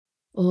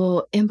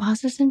 Oh,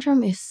 imposter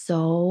syndrome is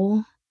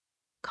so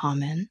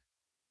common.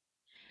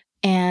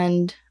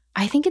 And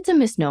I think it's a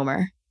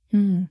misnomer.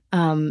 Mm.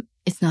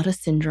 It's not a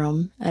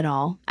syndrome at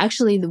all.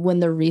 Actually, when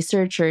the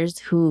researchers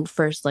who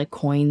first like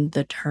coined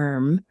the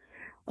term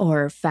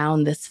or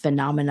found this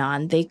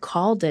phenomenon, they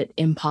called it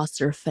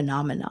imposter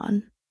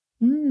phenomenon,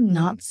 Mm.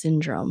 not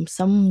syndrome.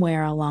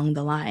 Somewhere along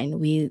the line,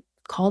 we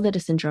called it a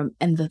syndrome.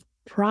 And the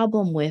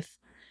problem with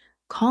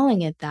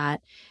calling it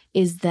that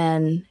is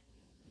then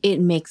it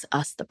makes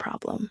us the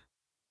problem,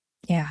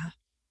 Yeah.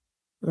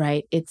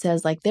 right? It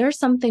says like there's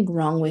something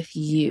wrong with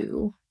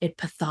you. It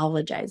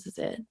pathologizes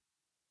it.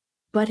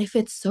 But if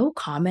it's so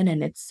common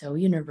and it's so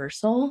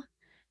universal,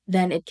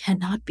 then it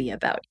cannot be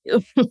about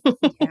you.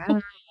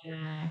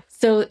 Yeah.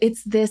 So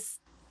it's this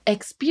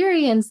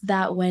experience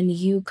that when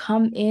you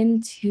come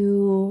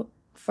into,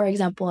 for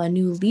example, a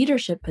new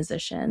leadership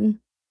position,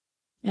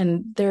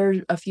 and there are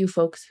a few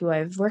folks who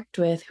I've worked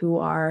with who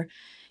are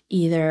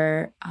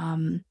either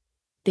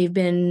they've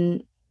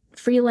been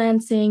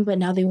freelancing, but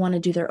now they want to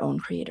do their own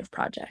creative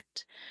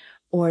project,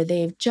 or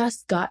they've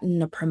just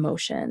gotten a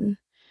promotion,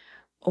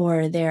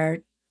 or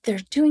they're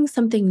doing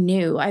something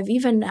new. I've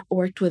even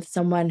worked with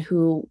someone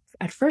who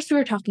at first we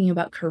were talking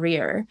about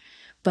career,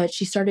 but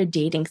she started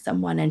dating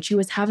someone and she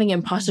was having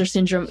imposter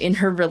syndrome in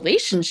her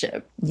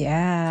relationship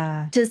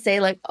Yeah. to say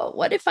like, "Oh,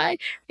 what if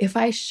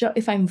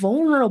I'm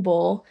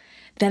vulnerable,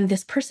 then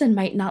this person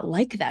might not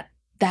like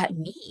that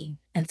me."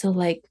 And so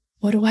like,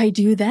 what do I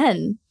do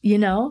then?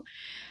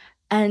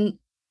 And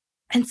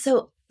and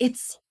so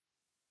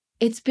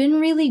it's been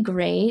really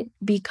great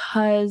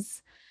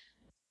because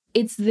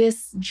it's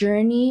this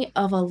journey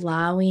of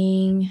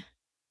allowing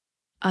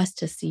us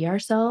to see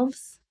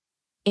ourselves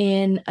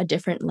in a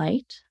different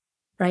light,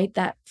 right?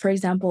 That, for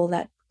example,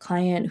 that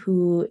client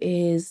who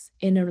is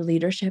in a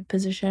leadership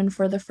position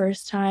for the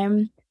first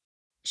time,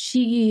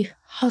 she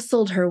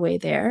hustled her way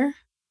there.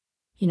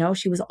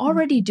 She was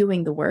already Mhm.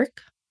 doing the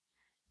work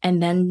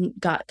and then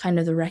got kind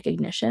of the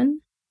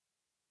recognition.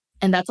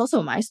 And that's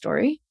also my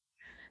story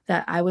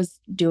that I was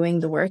doing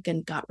the work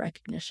and got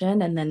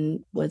recognition and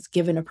then was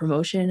given a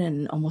promotion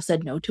and almost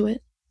said no to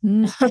it.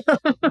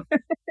 Mm.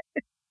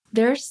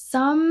 There's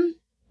some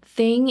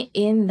thing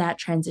in that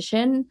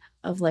transition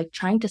of like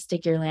trying to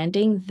stick your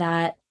landing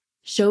that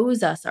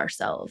shows us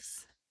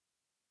ourselves.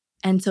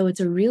 And so it's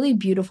a really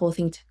beautiful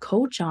thing to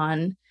coach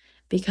on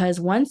because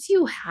once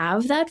you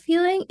have that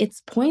feeling,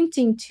 it's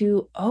pointing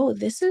to, oh,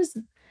 this is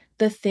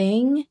the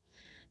thing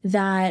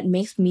that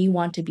makes me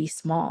want to be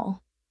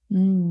small.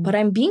 Mm. But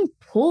I'm being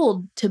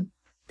pulled to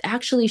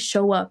actually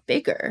show up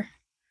bigger.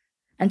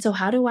 And so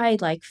how do I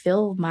like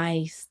fill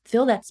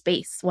that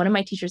space? One of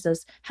my teachers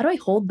says, "How do I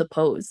hold the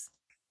pose?"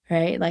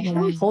 Right? Like how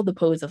do I Yeah. hold the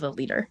pose of a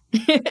leader?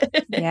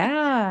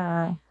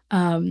 Yeah.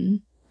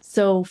 um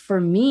so for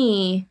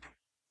me,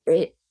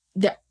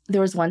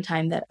 there was one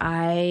time that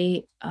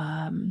I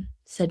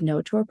said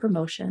no to a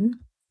promotion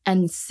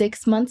and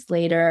 6 months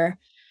later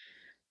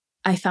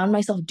I found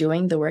myself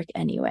doing the work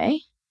anyway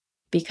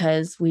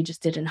because we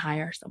just didn't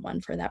hire someone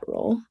for that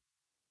role.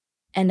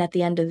 And at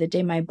the end of the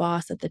day, my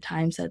boss at the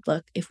time said,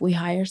 "Look, if we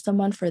hire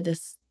someone for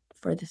this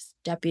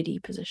deputy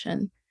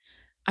position,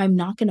 I'm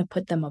not going to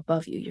put them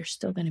above you. You're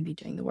still going to be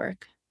doing the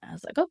work." I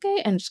was like,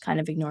 "Okay," and just kind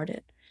of ignored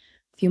it.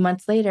 A few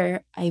months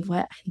later, I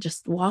went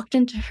just walked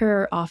into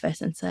her office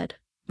and said,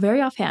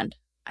 very offhand,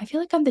 I feel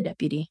like I'm the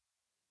deputy.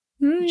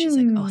 And she's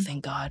like, oh, Mm.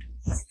 thank God.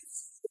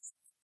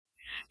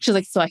 She's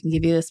like, so I can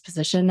give you this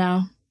position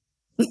now.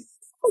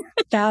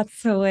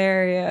 That's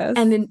hilarious.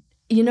 And then,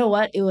 you know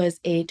what? It was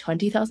a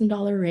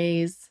 $20,000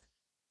 raise,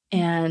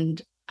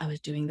 and I was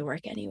doing the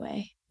work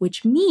anyway,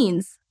 which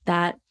means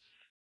that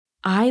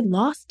I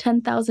lost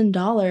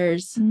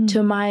 $10,000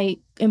 to my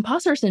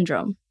imposter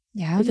syndrome.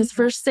 Yeah. Because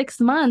for 6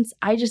 months,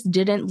 I just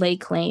didn't lay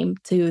claim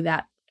to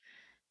that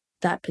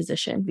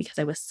position because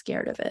I was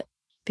scared of it.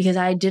 Because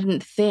I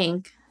didn't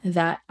think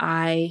that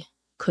I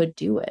could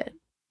do it.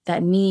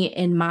 That me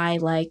in my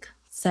like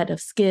set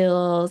of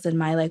skills and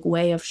my like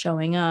way of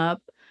showing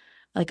up,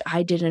 like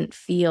I didn't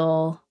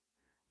feel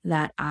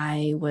that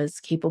I was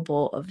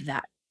capable of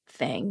that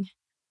thing.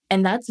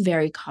 And that's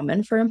very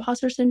common for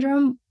imposter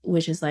syndrome,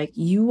 which is like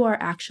you are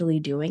actually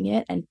doing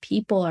it and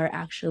people are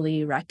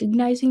actually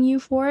recognizing you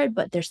for it,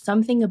 but there's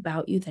something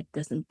about you that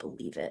doesn't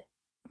believe it.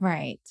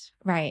 Right,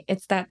 right.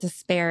 It's that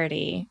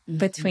disparity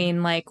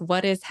between like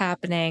what is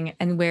happening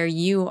and where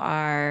you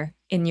are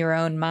in your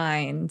own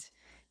mind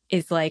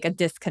is like a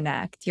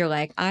disconnect. You're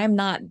like, I'm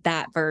not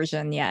that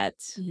version yet.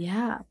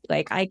 Yeah.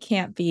 Like, I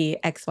can't be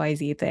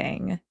XYZ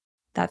thing.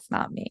 That's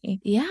not me.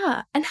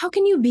 Yeah. And how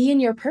can you be in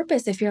your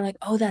purpose if you're like,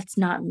 oh, that's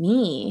not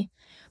me?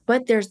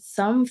 But there's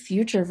some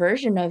future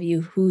version of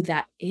you who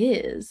that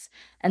is.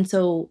 And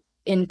so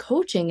in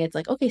coaching, it's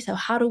like, okay, so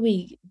how do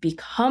we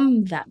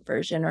become that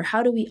version or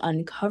how do we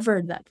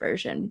uncover that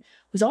version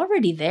who's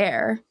already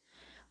there?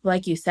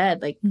 Like you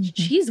said, like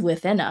she's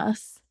within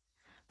us.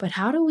 But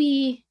how do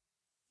we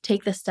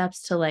take the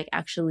steps to like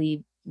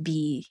actually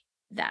be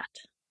that?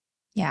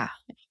 Yeah.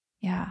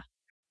 Yeah.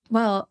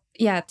 Well,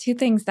 yeah, two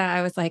things that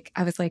I was like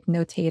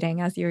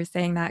notating as you were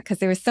saying that because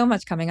there was so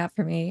much coming up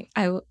for me.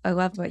 I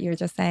loved what you were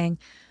just saying.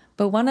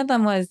 But one of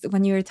them was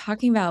when you were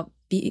talking about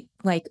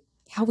like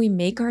how we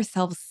make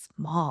ourselves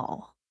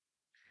small.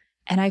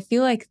 And I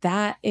feel like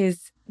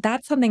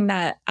that's something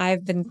that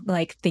I've been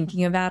like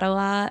thinking about a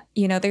lot.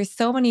 You know, there's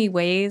so many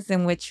ways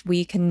in which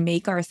we can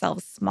make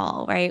ourselves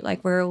small, right?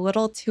 Like we're a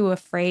little too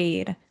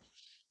afraid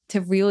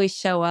to really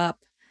show up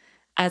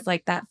as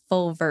like that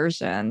full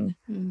version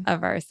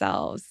of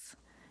ourselves.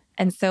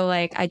 And so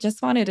like I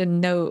just wanted to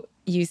note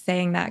you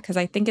saying that because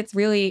I think it's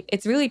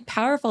really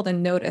powerful to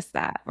notice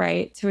that,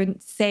 right? To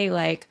say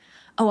like,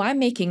 "Oh, I'm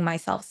making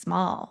myself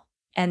small."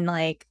 And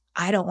like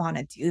I don't want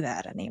to do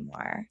that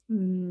anymore.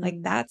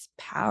 Like that's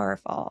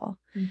powerful.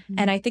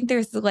 And I think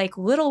there's like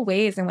little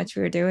ways in which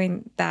we were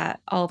doing that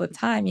all the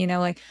time, you know,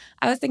 like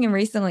I was thinking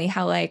recently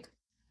how like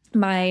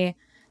my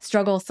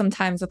struggle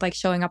sometimes with like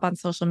showing up on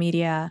social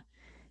media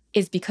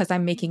is because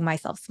I'm making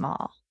myself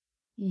small,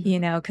 you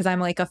know, because I'm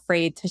like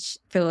afraid to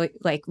feel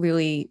like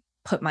really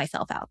put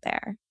myself out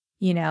there,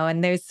 you know,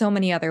 and there's so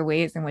many other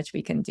ways in which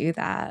we can do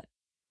that.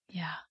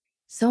 Yeah.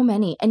 So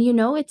many. And you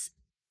know,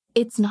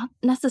 it's not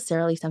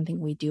necessarily something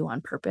we do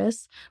on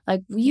purpose.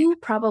 Like you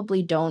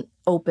probably don't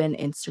open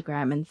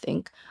Instagram and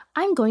think,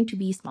 I'm going to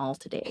be small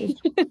today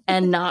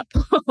and not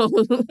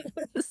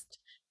post.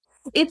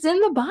 It's in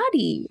the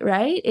body,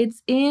 right?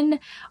 It's in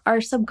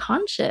our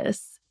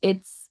subconscious.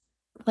 It's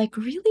like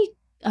really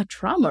a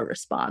trauma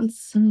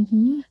response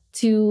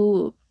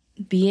to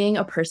being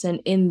a person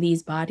in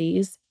these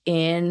bodies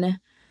in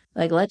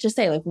like let's just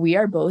say like we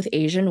are both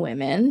Asian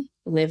women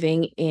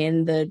living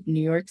in the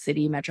New York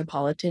City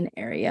metropolitan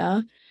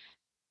area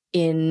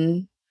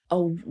in a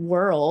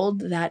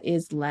world that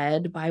is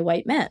led by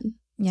white men.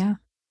 Yeah.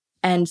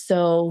 And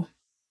so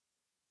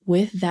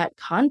with that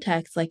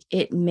context, like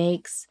it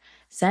makes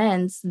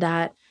sense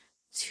that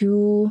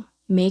to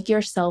make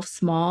yourself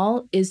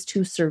small is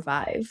to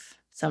survive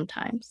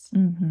sometimes.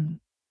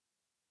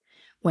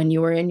 When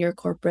you were in your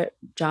corporate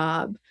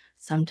job,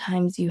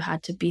 sometimes you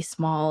had to be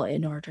small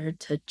in order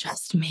to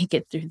just make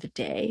it through the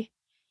day.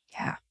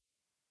 Yeah.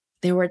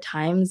 There were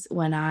times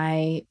when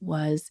I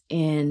was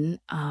in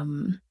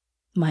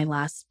my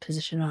last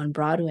position on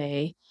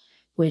Broadway,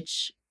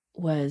 which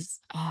was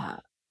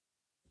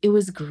it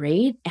was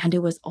great and it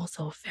was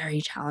also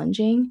very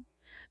challenging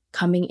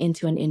coming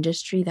into an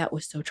industry that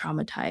was so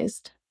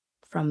traumatized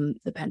from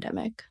the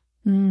pandemic.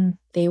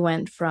 They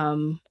went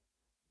from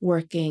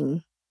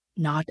working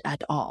not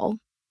at all,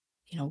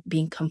 you know,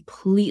 being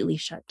completely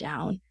shut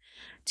down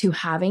to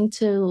having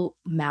to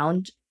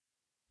mount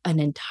an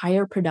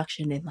entire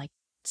production in like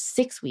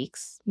 6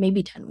 weeks,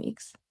 maybe 10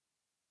 weeks.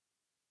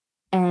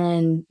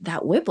 And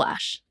that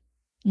whiplash,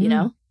 you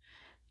know?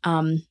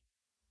 Um,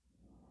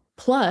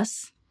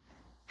 plus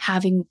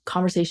having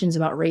conversations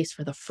about race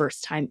for the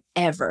first time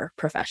ever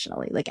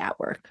professionally, like at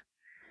work.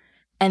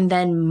 And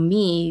then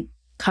me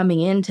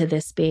coming into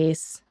this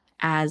space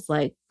as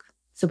like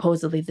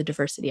supposedly the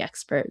diversity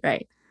expert,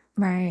 right?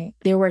 Right.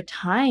 There were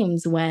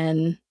times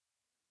when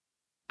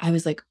I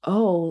was like,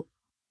 oh,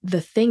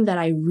 the thing that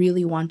I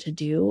really want to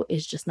do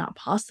is just not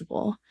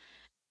possible.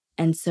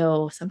 And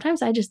so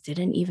sometimes I just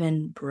didn't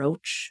even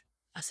broach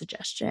a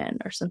suggestion,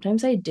 or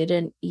sometimes I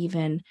didn't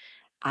even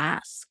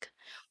ask.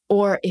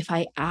 Or if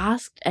I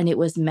asked and it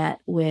was met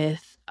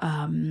with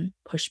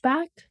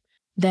pushback,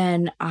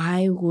 then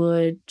I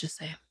would just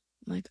say,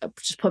 Like,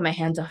 just put my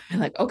hands up and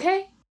like,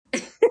 okay,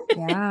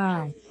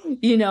 Yeah.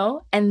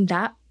 and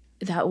that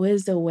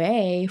was a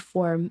way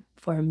for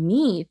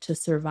me to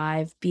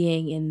survive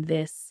being in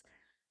this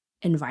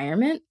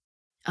environment.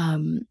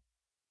 Um,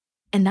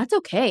 and that's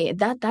okay.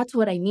 That's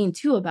what I mean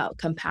too about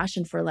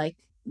compassion for like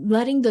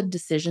letting the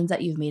decisions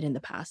that you've made in the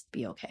past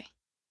be okay.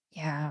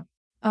 Yeah.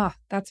 Oh,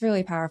 that's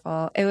really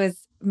powerful. It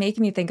was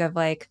making me think of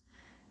like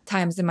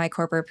times in my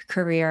corporate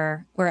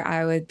career where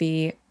I would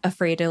be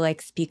afraid to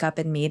like speak up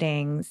in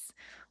meetings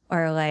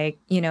or like,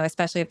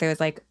 especially if there was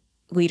like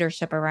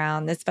leadership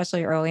around,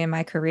 especially early in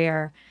my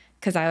career.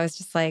 Cause I was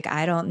just like,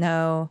 I don't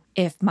know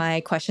if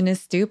my question is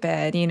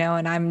stupid,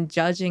 and I'm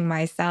judging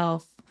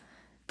myself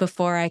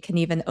before I can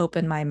even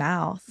open my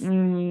mouth.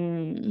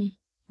 Mm,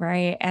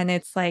 Right. And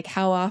it's like,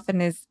 how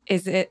often is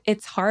it?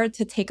 It's hard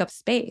to take up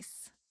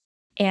space.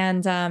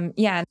 And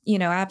yeah,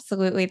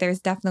 absolutely. There's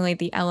definitely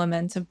the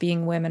element of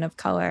being women of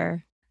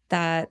color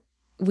that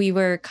we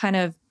were kind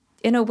of,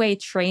 in a way,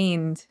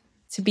 trained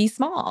to be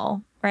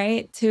small,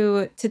 right?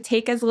 To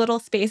take as little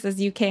space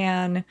as you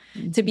can,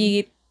 to mhm.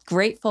 be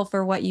grateful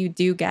for what you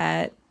do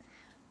get,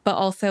 but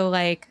also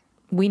like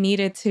we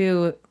needed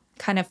to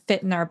kind of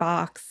fit in our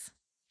box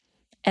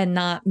and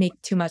not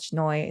make too much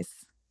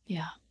noise.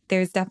 Yeah.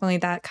 There's definitely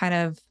that kind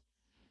of,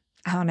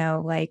 I don't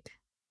know, like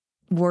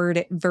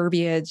word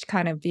verbiage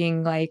kind of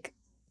being like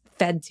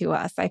fed to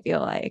us, I feel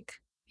like.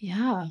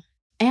 Yeah.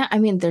 And I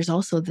mean, there's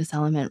also this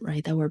element,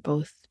 right, that we're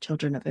both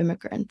children of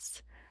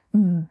immigrants.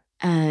 Mm,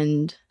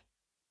 And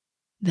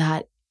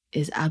that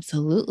is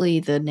absolutely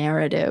the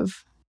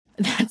narrative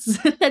that's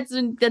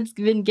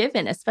been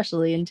given,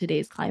 especially in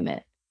today's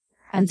climate.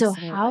 And so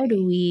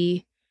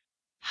absolutely.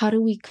 how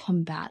do we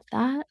combat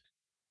that?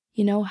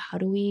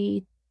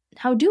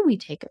 How do we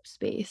take up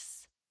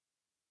space?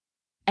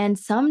 And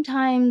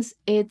sometimes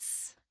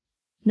it's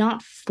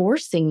not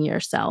forcing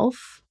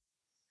yourself,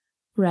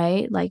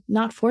 right? Like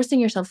not forcing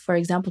yourself, for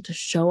example, to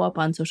show up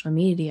on social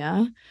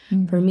media.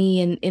 For Mhm.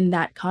 me in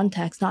that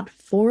context, not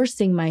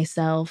forcing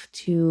myself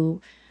to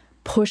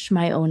push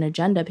my own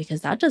agenda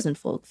because that doesn't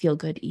feel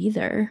good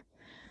either.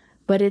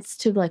 But it's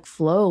to like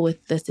flow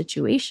with the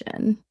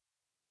situation.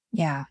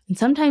 Yeah. And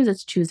sometimes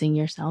it's choosing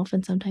yourself,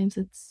 and sometimes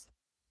it's,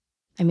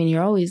 I mean,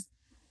 you're always,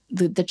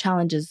 the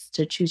challenge is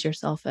to choose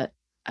yourself at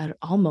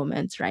all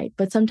moments, right?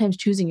 But sometimes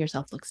choosing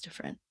yourself looks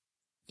different.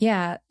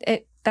 Yeah.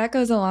 It that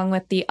goes along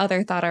with the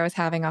other thought I was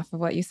having off of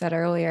what you said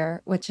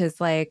earlier, which is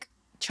like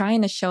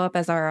trying to show up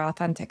as our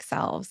authentic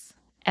selves.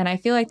 And I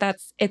feel like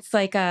it's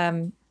like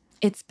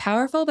it's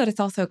powerful, but it's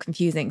also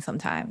confusing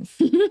sometimes.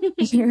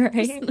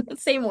 Right?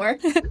 Say more.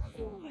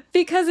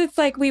 Because it's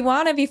like we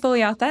want to be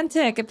fully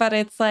authentic, but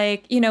it's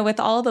like, with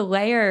all the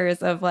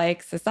layers of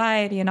like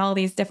society and all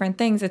these different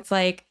things, it's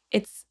like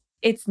it's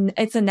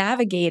a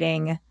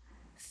navigating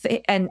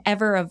an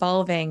ever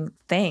evolving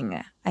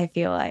thing. I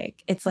feel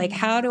like it's like,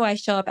 how Mm, do I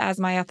show up as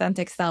my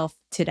authentic self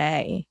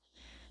today,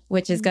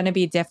 which is going to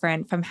be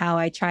different from how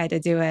I tried to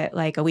do it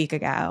like a week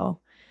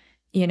ago,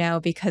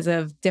 because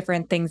of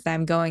different things that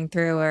I'm going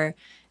through, or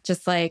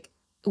just like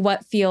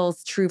what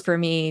feels true for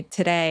me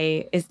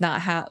today is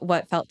not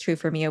what felt true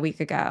for me a week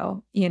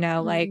ago.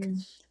 Like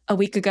mm, a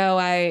week ago,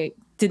 I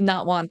did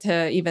not want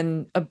to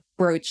even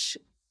broach,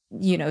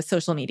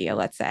 social media,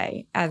 let's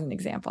say, as an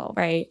example,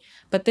 right?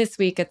 But this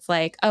week, it's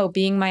like, oh,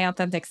 being my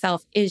authentic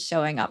self is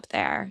showing up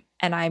there,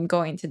 and I'm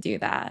going to do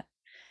that.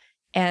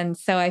 And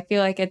so I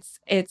feel like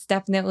it's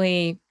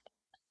definitely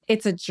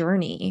it's a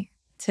journey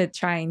to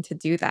trying to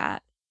do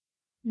that.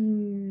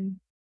 mm.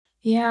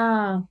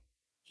 Yeah.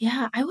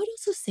 Yeah. I would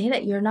also say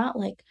that you're not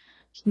like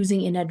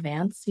choosing in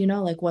advance,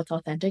 like what's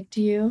authentic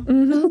to you.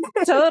 Mhm.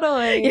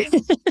 Totally. Like,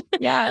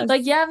 Yes.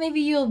 yeah,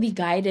 maybe you'll be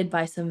guided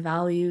by some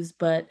values,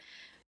 but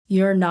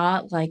you're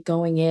not like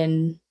going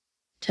in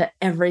to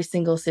every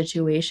single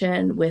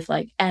situation with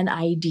like an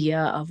idea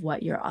of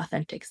what your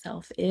authentic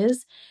self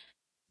is.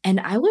 And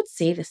I would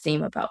say the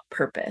same about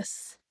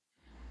purpose.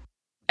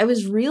 I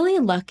was really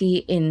lucky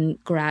in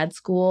grad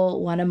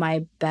school. One of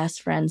my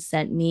best friends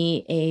sent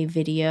me a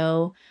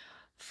video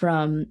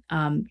from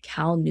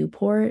Cal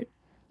Newport,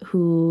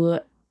 who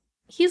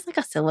he's like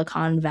a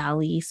Silicon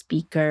Valley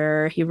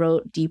speaker. He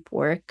wrote Deep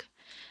Work.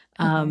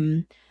 Okay.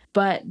 Um,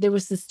 but there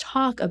was this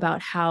talk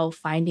about how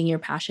finding your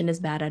passion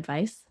is bad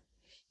advice,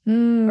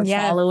 or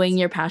Yes. following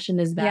your passion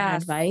is bad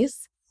Yes.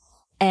 advice.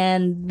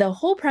 And the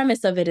whole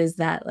premise of it is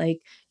that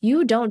like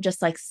you don't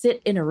just like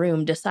sit in a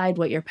room, decide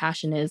what your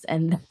passion is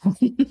and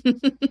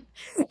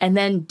and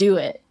then do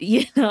it,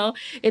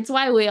 It's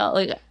why we all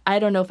like, I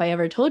don't know if I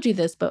ever told you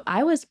this, but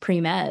I was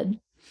pre-med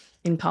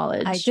in I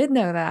college. did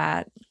know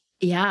that.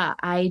 Yeah,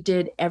 I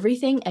did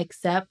everything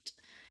except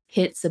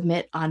hit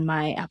submit on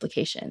my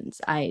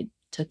applications. I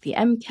took the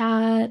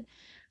MCAT,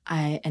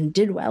 and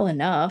did well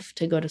enough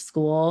to go to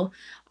school.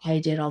 I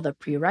did all the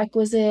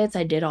prerequisites,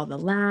 I did all the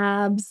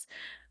labs,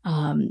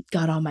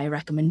 got all my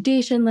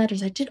recommendation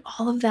letters, I did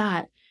all of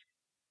that.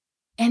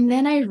 And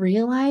then I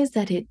realized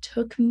that it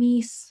took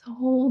me so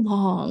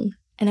long,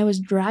 and I was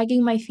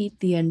dragging my feet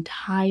the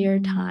entire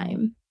Mm.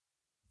 time.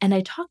 And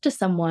I talked to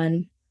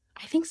someone,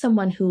 I think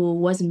someone who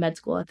was in med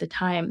school at the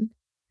time,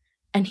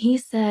 and he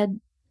said,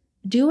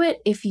 "Do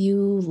it if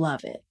you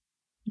love it."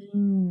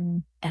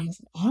 Mm. And I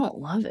was like, "I don't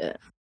love it."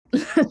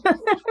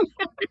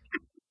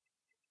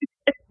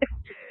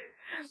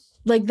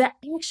 Like, the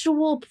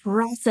actual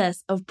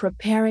process of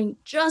preparing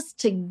just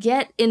to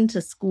get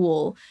into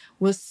school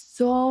was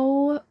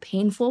so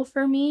painful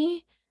for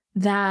me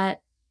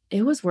that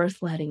it was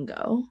worth letting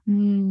go.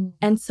 Mm.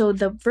 And so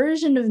the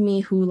version of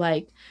me who,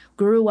 like,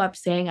 grew up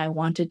saying I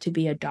wanted to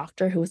be a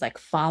doctor, who was, like,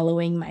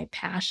 following my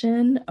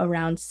passion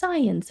around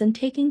science and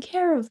taking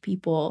care of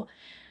people,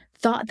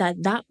 thought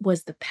that that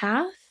was the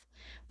path,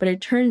 but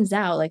it turns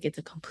out, like, it's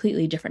a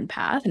completely different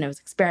path, and I was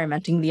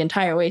experimenting the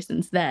entire way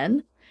since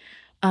then.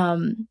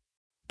 Um,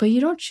 but you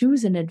don't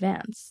choose in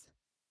advance.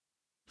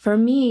 For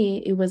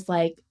me, it was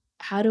like,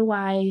 how do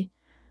I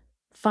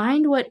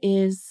find what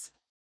is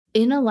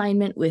in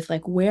alignment with,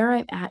 like, where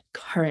I'm at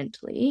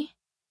currently?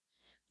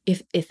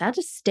 If that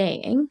is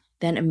staying,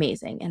 then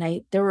amazing, and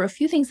I there were a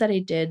few things that I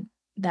did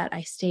that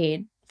I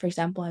stayed. For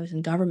example, I was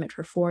in government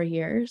for 4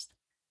 years,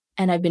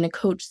 and I've been a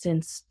coach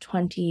since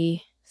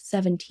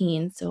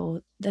 2017,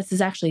 so this is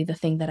actually the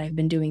thing that I've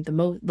been doing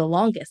the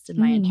longest in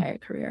my Mm. entire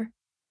career.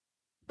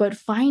 But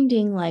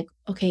finding, like,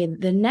 okay,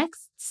 the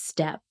next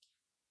step,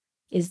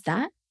 is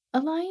that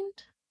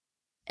aligned?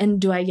 And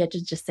do I get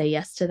to just say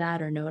yes to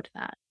that or no to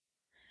that?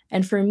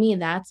 And for me,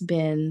 that's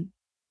been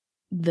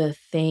the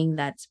thing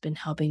that's been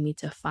helping me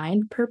to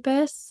find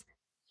purpose,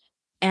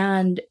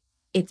 and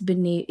it's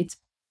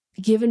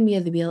given me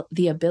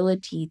the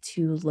ability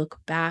to look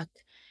back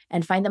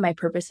and find that my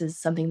purpose is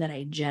something that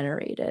I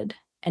generated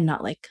and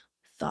not, like,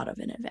 thought of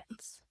in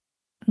advance.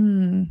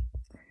 Mm.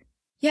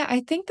 Yeah,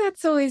 I think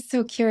that's always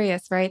so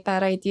curious, right?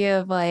 That idea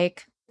of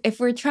like, if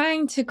we're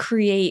trying to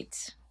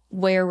create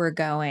where we're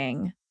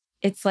going,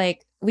 it's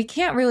like we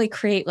can't really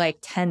create like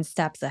 10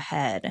 steps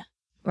ahead,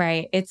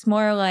 right? It's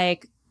more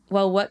like,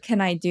 well, what can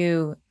I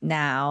do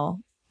now?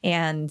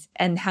 And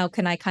how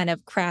can I kind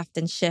of craft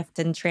and shift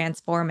and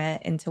transform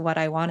it into what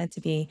I want it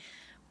to be?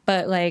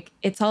 But like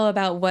it's all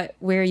about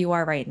where you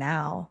are right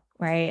now,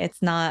 right?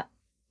 It's not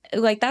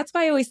like that's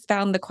why I always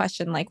found the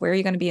question like where are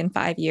you going to be in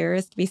 5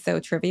 years to be so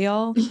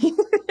trivial.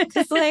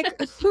 Because, like,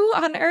 who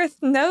on earth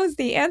knows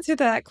the answer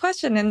to that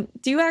question? And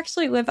do you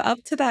actually live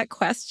up to that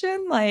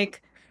question?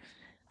 Like,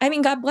 I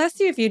mean, God bless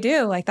you if you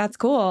do. Like, that's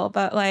cool.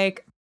 But,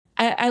 like,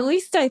 at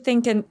least I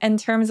think in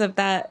terms of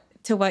that,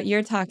 to what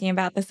you're talking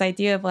about, this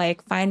idea of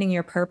like finding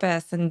your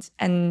purpose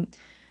and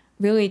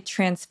really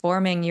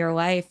transforming your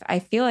life, I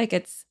feel like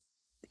it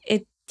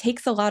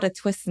takes a lot of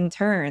twists and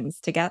turns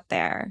to get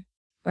there.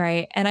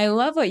 Right. And I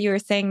love what you were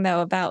saying,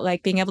 though, about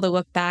like being able to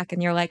look back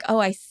and you're like, oh,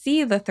 I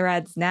see the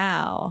threads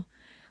now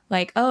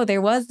like, oh,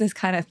 there was this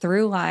kind of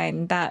through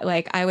line that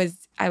like I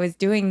was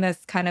doing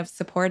this kind of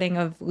supporting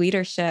of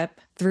leadership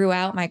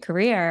throughout my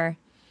career.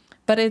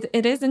 But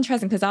it is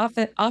interesting because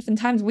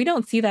oftentimes we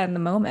don't see that in the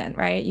moment,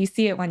 right? You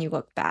see it when you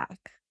look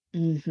back.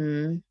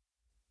 Mhm.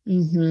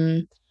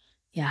 Mhm.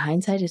 Yeah,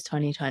 hindsight is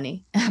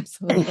 2020.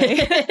 Absolutely.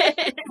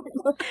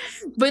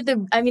 But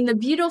the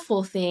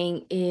beautiful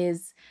thing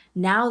is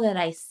now that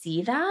I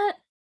see that,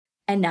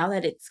 and now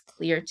that it's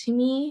clear to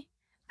me,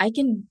 I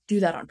can do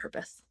that on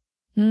purpose.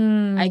 I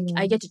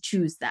Hmm. get to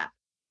choose that,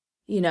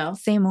 you know?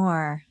 Say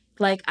more.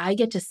 Like, I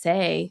get to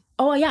say,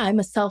 "Oh, yeah, I'm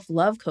a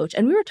self-love coach,"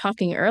 and we were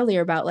talking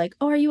earlier about, like,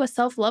 "Oh, are you a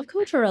self-love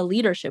coach or a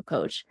leadership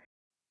coach?"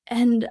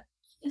 And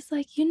it's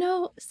like,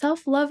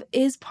 self-love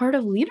is part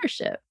of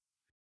leadership.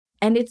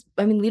 And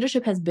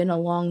leadership has been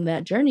along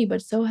that journey,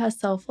 but so has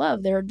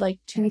self-love. They're like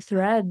 2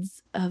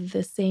 threads of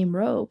the same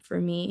rope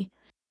for me.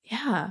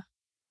 Yeah.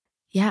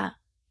 Yeah.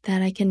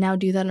 That I can now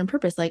do that on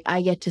purpose. Like,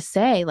 I get to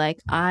say,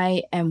 like,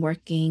 I am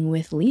working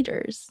with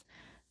leaders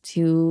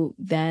to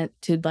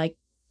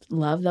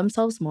love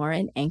themselves more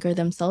and anchor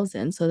themselves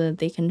in so that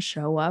they can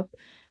show up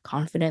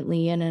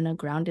confidently and in a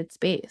grounded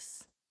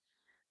space.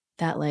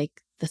 That,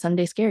 like, the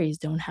Sunday scaries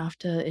don't have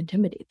to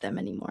intimidate them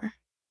anymore.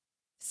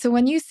 So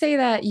when you say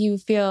that you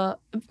feel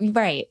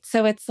right,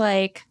 so it's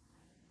like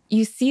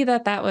you see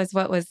that that was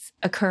what was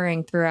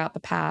occurring throughout the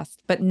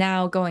past, but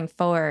now going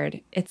forward,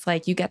 it's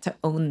like you get to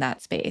own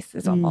that space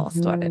is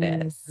almost what it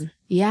Mhm. is.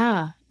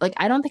 Yeah. Like,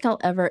 I don't think I'll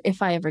ever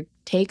if I ever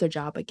take a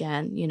job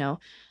again,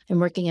 I'm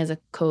working as a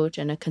coach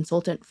and a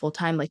consultant full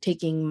time, like,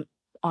 taking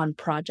on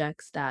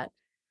projects that,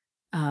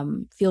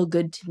 feel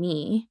good to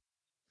me.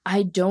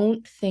 I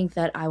don't think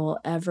that I will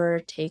ever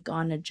take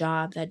on a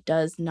job that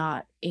does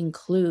not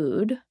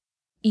include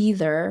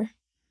either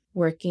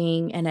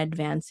working and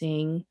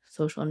advancing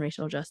social and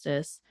racial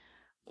justice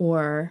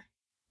or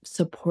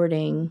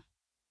supporting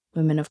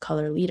women of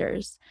color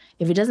leaders.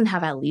 If it doesn't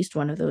have at least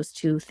one of those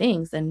 2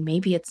 things, then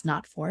maybe it's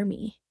not for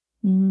me.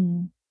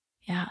 Mm.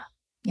 Yeah.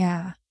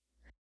 Yeah.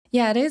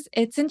 Yeah, it is.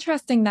 It's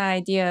interesting the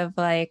idea of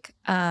like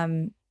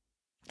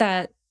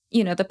that,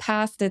 the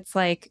past, it's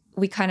like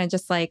we kind of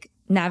just like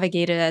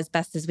navigated as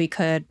best as we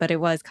could, but it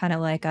was kind of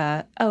like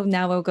a, oh,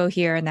 now we'll go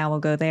here and now we'll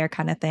go there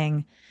kind of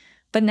thing.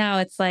 But now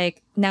it's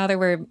like, now that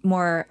we're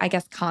more, I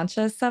guess,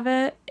 conscious of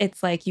it,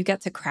 it's like you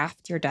get to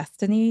craft your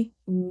destiny.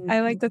 I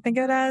like to think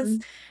of it as,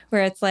 Mhm.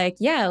 where it's like,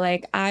 yeah,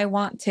 like I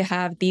want to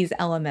have these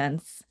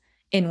elements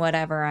in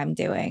whatever I'm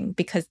doing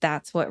because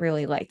that's what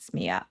really lights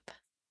me up.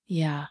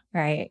 Yeah.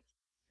 Right.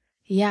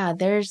 Yeah,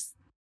 there's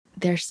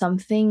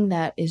something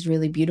that is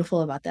really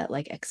beautiful about that,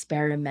 like,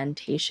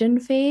 experimentation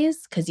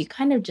phase, because you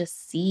kind of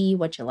just see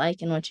what you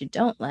like and what you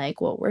don't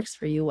like, what works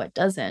for you, what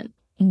doesn't.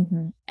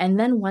 Hmm. And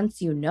then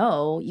once you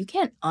know, you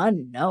can't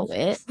unknow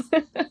it.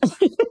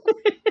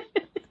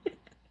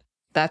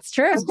 That's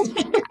true.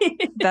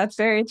 That's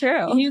very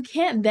true. You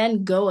can't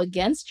then go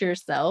against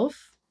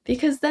yourself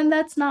because then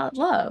that's not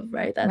love,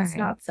 right? That's Right.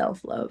 not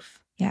self-love.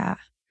 Yeah.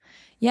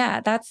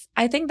 Yeah, that's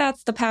I think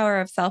that's the power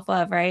of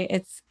self-love, right?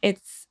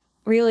 It's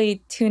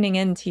really tuning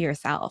into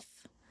yourself,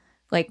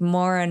 like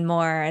more and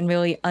more and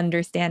really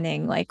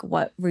understanding like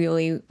what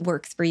really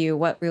works for you,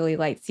 what really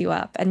lights you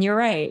up. And you're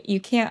right, you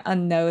can't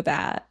unknow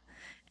that.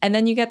 And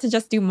then you get to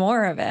just do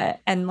more of it.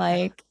 And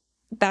like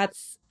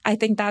that's I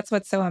think that's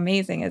what's so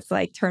amazing. It's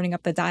like turning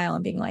up the dial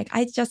and being like,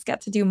 I just get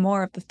to do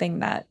more of the thing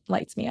that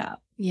lights me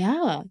up.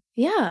 Yeah,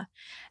 yeah.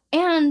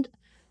 And,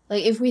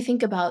 like, if we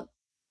think about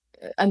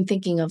I'm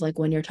thinking of, like,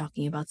 when you're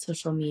talking about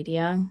social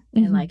media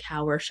and, Mhm. like,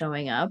 how we're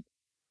showing up.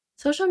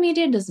 Social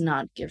media does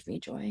not give me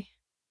joy.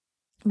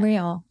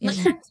 Real. Yeah.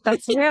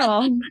 That's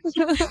real.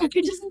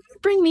 It doesn't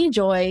bring me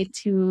joy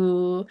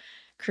to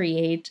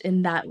create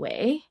in that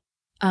way.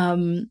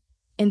 Um,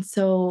 and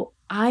so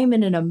I'm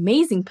in an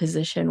amazing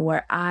position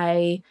where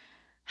I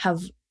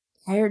have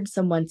hired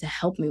someone to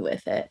help me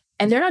with it.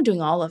 And they're not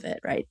doing all of it,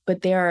 right?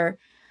 But they're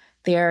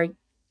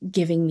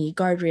giving me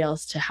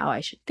guardrails to how I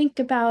should think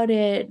about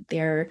it.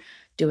 They're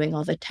doing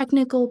all the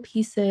technical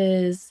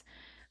pieces.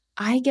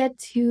 I get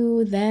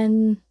to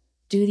then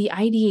do the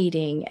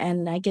ideating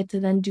and I get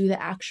to then do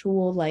the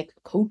actual, like,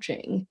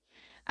 coaching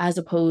as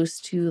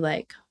opposed to,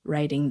 like,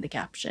 writing the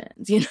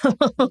captions,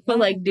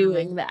 like, Yeah.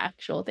 doing the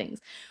actual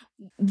things.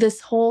 This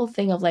whole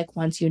thing of, like,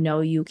 once you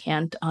know, you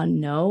can't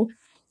unknow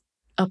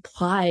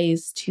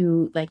applies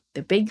to, like,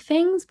 the big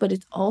things, but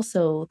it's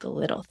also the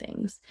little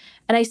things.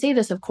 And I say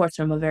this, of course,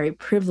 from a very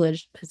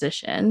privileged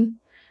position,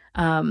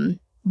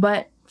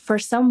 but for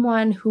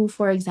someone who,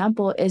 for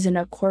example, is in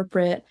a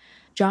corporate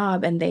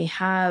job and they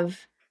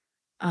have,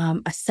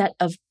 a set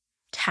of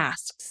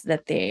tasks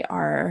that they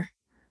are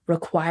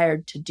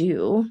required to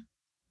do,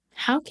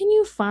 how can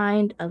you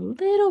find a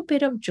little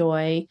bit of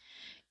joy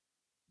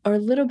or a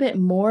little bit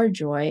more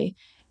joy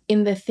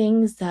in the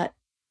things that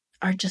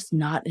are just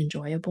not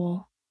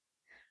enjoyable?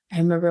 I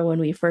remember when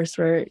we first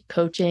were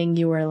coaching,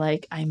 you were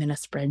like, "I'm in a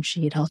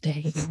spreadsheet all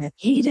day, and I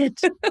hate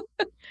it."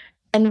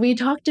 And we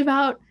talked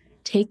about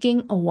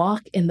taking a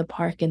walk in the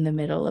park in the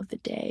middle of the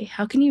day.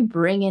 How can you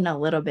bring in a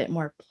little bit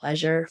more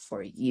pleasure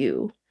for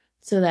you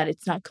so that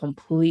it's not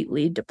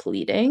completely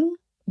depleting?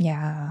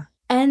 Yeah.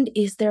 And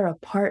is there a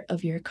part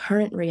of your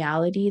current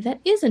reality that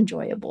is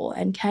enjoyable?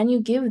 And can you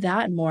give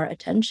that more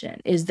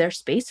attention? Is there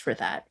space for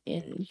that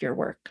in your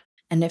work?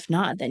 And if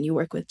not, then you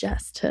work with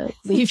Jess to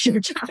leave your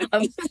job.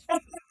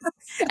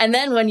 And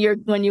then when you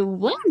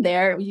land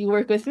there, you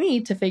work with me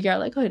to figure out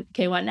like, "Oh,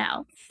 okay, what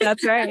now?"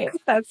 That's right.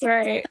 That's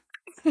right.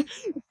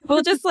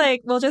 We'll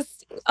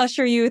just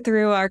usher you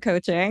through our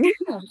coaching.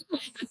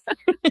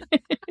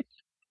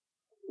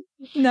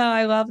 No,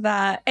 I love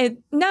that.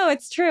 No,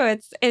 it's true.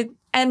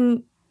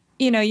 And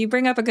you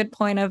bring up a good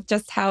point of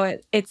just how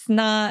it's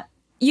not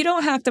you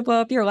don't have to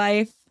blow up your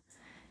life.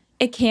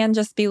 It can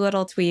just be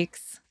little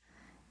tweaks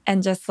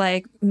and just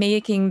like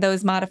making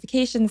those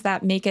modifications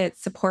that make it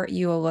support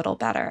you a little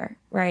better,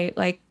 right?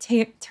 Like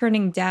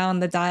turning down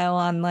the dial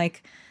on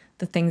like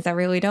the things that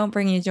really don't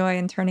bring you joy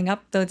and turning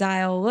up the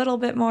dial a little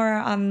bit more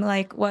on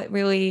like what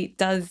really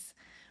does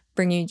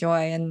bring you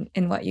joy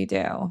in what you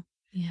do.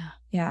 Yeah.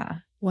 Yeah.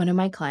 One of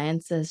my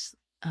clients says,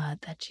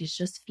 that she's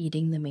just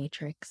feeding the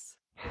matrix.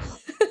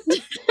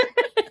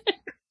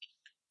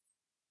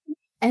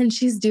 And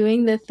she's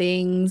doing the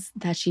things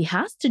that she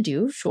has to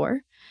do,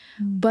 sure,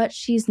 Mm. but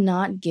she's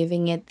not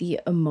giving it the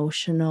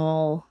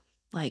emotional,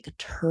 like,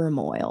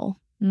 turmoil.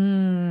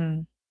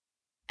 Mm,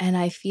 And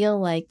I feel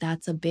like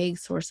that's a big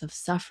source of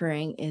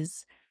suffering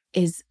is,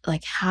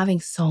 like, having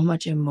so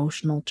much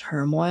emotional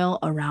turmoil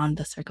around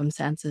the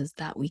circumstances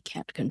that we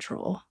can't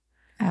control.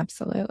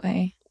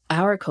 absolutely.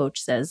 Our coach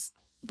says,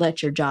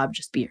 "Let your job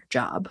just be your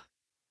job."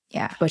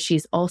 Yeah. But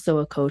she's also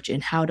a coach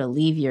in how to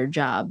leave your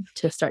job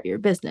to start your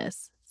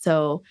business.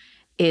 So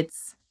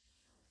it's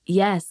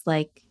yes,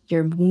 like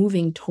you're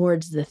moving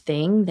towards the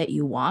thing that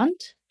you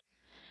want,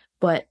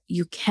 but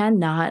you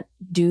cannot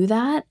do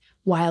that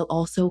while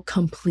also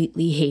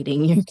completely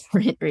hating your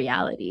current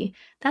reality.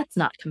 That's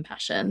not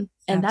compassion.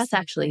 And that's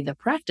actually Absolutely. the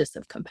practice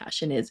of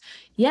compassion is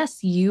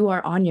yes, you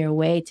are on your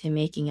way to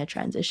making a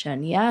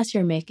transition. Yes,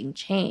 you're making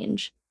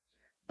change,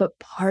 but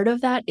part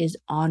of that is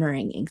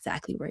honoring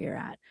exactly where you're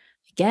at.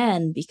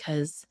 Again,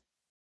 because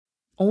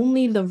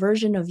only the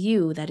version of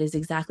you that is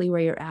exactly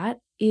where you're at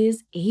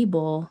is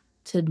able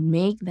to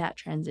make that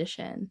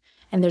transition.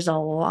 And there's a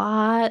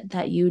lot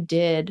that you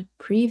did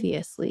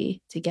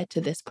previously to get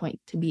to this point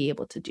to be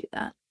able to do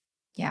that.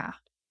 Yeah.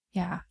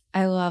 Yeah.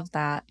 I love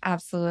that.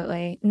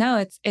 Absolutely.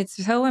 No, it's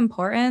so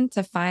important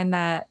to find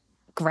that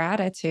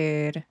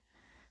gratitude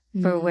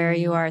for where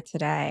you Mm. are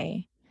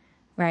today.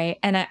 Right.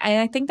 And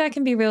I think that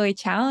can be really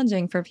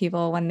challenging for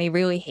people when they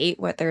really hate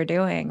what they're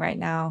doing right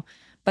now.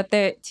 But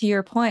to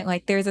your point,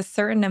 like there's a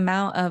certain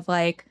amount of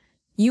like,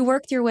 you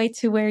worked your way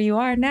to where you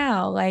are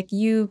now. Like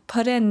you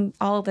put in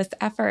all this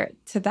effort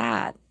to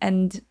that.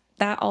 And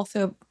that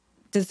also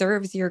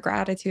deserves your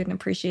gratitude and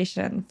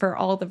appreciation for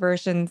all the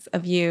versions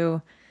of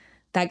you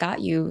that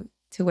got you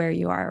to where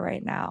you are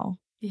right now.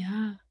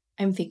 Yeah.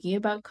 I'm thinking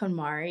about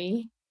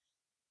KonMari,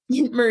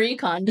 Marie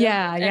Kondo,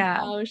 Yeah. and Yeah.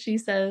 how she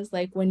says,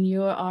 like, when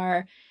you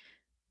are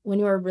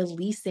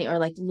releasing or,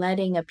 like,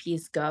 letting a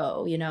piece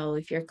go,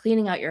 if you're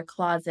cleaning out your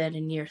closet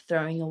and you're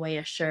throwing away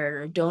a shirt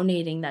or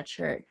donating that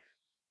shirt,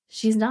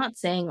 she's not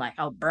saying, like,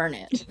 "I'll burn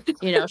it."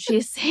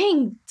 She's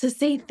saying to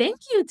say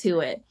thank you to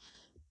it,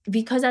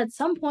 because at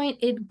some point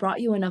it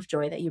brought you enough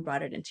joy that you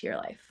brought it into your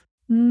life.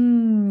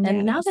 And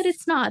now that Yes.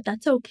 it's not,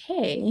 that's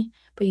okay,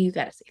 but you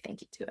gotta say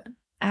thank you to it.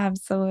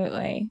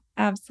 Absolutely.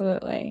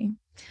 Absolutely.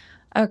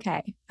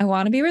 Okay. I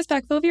want to be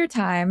respectful of your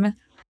time.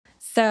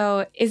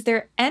 So, is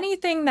there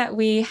anything that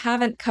we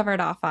haven't covered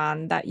off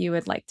on that you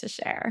would like to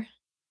share?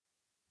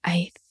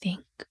 I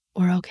think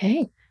we're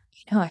okay.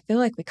 I feel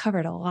like we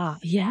covered a lot.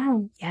 Yeah,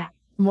 yeah.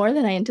 More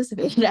than I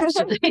anticipated,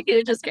 actually,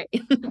 which is great.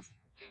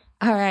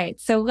 All right.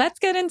 So, let's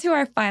get into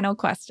our final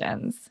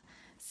questions.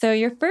 So,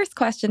 your first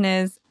question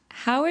is,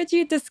 how would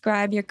you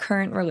describe your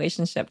current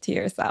relationship to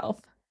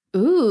yourself?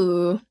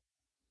 Ooh,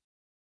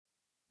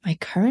 my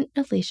current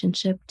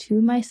relationship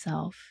to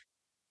myself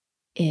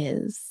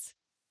is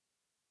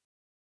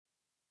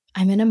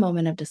I'm in a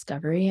moment of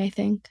discovery, I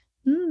think,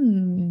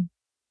 Hmm.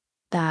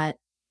 that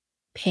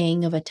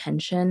paying of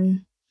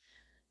attention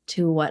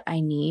to what I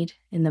need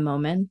in the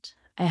moment.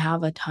 I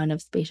have a ton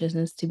of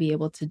spaciousness to be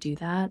able to do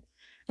that.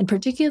 And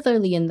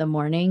particularly in the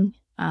morning,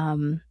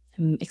 I'm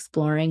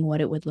exploring what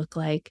it would look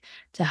like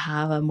to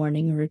have a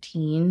morning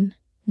routine.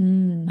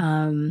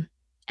 Hmm.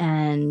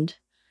 And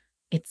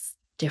it's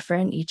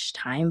different each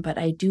time, but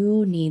I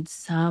do need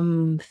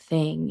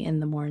something in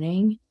the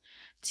morning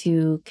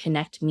to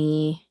connect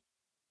me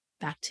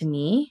back to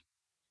me.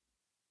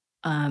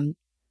 Um,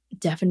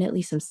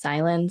 Definitely some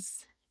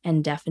silence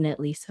and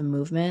definitely some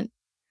movement,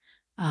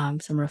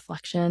 some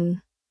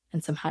reflection,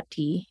 and some hot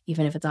tea,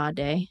 even if it's a hot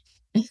day.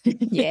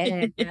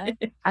 Yeah.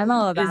 I'm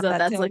all Is about what that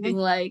that's too. looking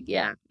like.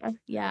 Yeah.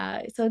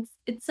 Yeah. So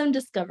it's some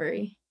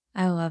discovery.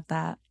 I love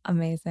that.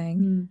 Amazing.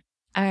 Mm.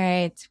 All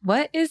right.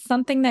 What is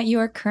something that you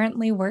are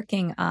currently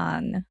working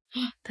on?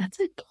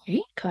 That's a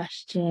great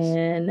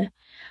question.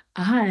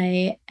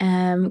 I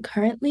am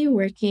currently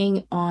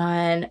working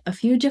on a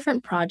few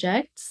different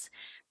projects.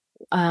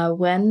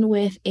 One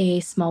with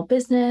a small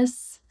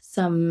business,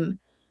 some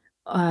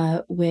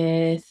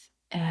with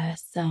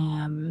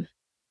some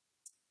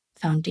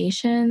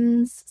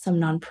foundations, some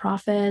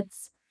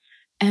nonprofits.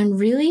 And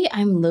really,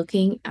 I'm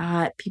looking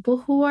at people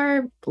who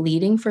are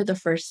bleeding for the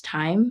first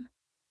time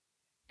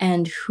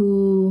and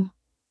who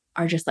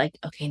are just like,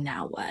 okay,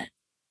 now what?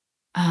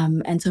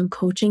 And so I'm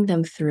coaching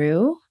them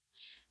through,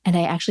 and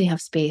I actually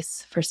have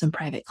space for some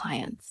private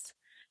clients.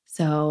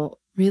 So,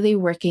 really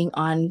working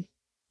on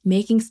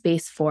making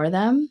space for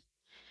them,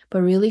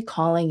 but really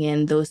calling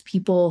in those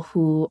people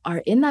who are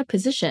in that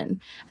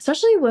position,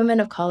 especially women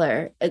of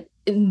color.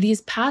 In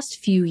these past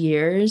few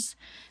years,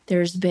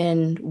 there's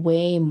been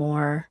way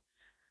more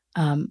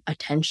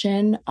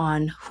attention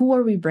on who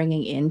are we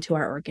bringing into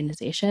our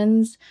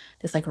organizations.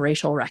 This like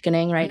racial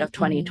reckoning, right, of Mhm.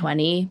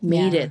 2020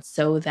 made Yeah. it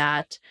so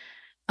that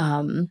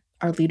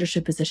our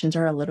leadership positions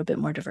are a little bit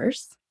more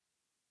diverse.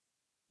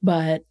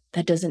 But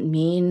that doesn't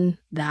mean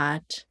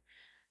that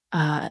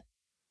uh,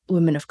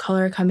 women of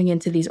color coming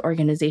into these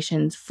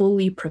organizations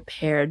fully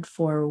prepared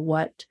for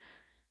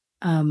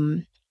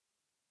um,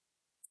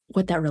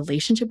 what that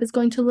relationship is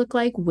going to look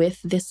like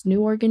with this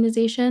new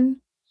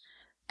organization.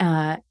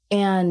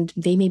 And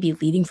they may be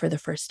leading for the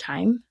first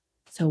time.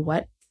 So,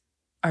 what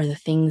are the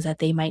things that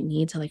they might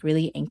need to like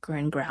really anchor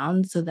and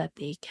ground so that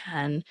they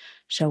can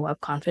show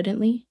up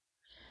confidently?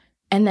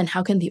 And then,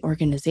 how can the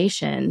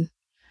organization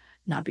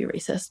not be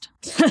racist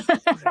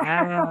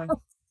Yeah.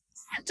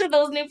 to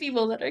those new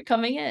people that are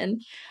coming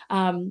in?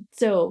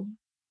 So,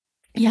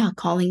 yeah,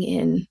 calling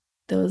in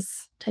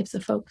those types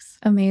of folks.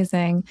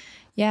 Amazing.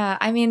 Yeah.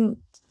 I mean,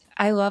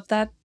 I love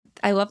that.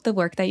 I love the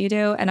work that you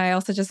do. And I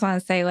also just want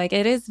to say, like,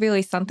 it is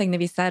really something to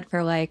be said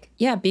for, like,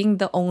 yeah, being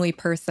the only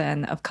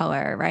person of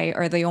color, right?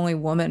 Or the only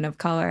woman of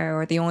color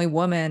or the only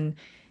woman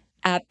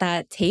at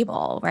that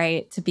table,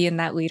 right? To be in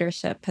that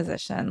leadership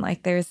position.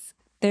 Like, there's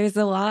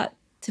a lot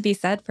to be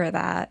said for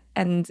that.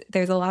 And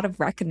there's a lot of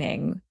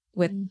reckoning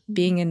with Mhm.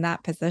 being in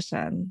that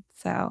position.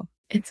 So,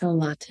 It's a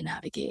lot to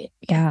navigate.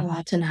 It's yeah. a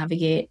lot to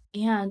navigate.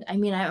 And I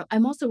mean,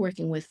 I'm also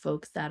working with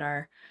folks that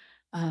are,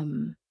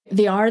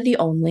 they are the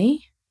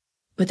only,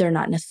 but they're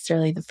not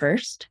necessarily the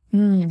first.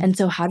 Mm. And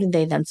so, how do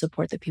they then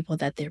support the people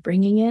that they're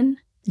bringing in?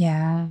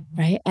 Yeah.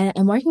 right? And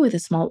I'm working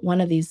with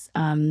one of these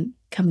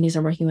companies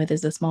I'm working with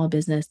is a small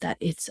business that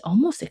it's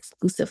almost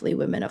exclusively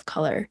women of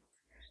color.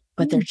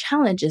 But their Mm.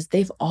 challenge is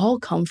they've all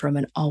come from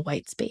an all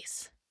white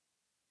space.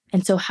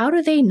 And so, how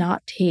do they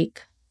not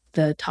take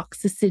the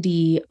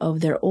toxicity of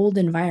their old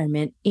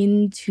environment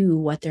into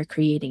what they're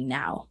creating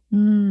now?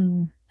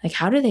 Mm. Like,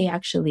 how do they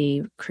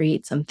actually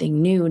create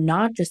something new,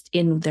 not just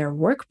in their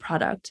work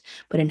product,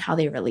 but in how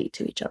they relate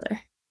to each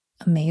other?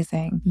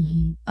 Amazing.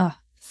 Mm-hmm. Oh,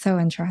 so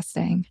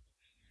interesting.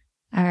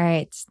 All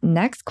right.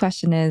 Next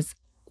question is,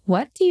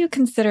 what do you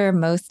consider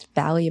most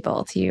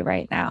valuable to you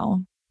right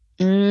now?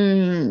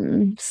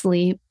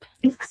 Sleep.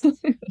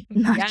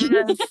 Not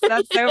Yes,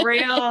 that's so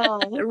real.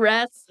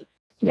 rest.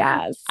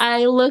 Yes.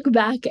 I look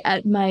back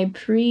at my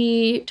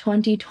pre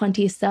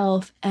 2020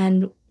 self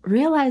and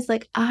realize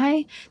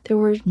there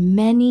were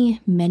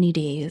many, many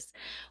days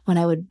when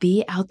I would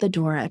be out the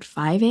door at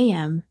 5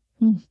 a.m.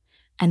 Mm.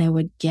 and I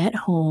would get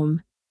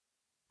home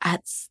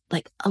at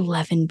like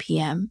 11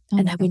 p.m. Oh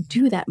And my I God. would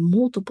do that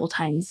multiple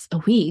times a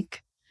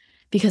week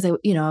because I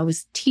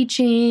was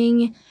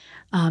teaching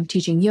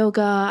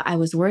yoga. I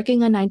was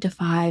working a 9 to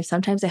 5.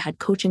 Sometimes I had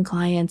coaching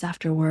clients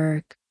after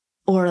work,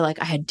 or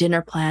like I had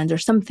dinner plans or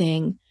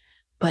something.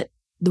 But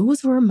that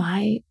was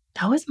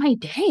my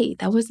day.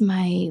 That was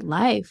my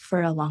life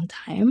for a long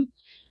time.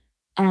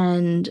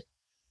 And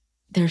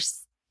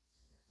there's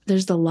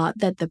a lot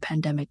that the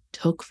pandemic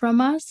took from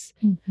us,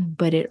 Mhm.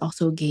 but it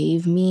also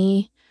gave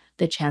me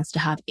the chance to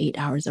have 8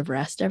 hours of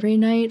rest every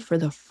night for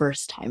the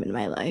first time in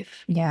my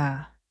life.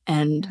 Yeah.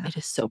 And Yeah. it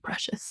is so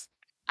precious.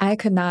 I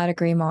could not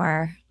agree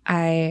more.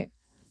 I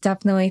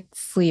definitely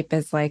sleep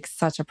is like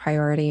such a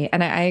priority.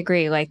 And I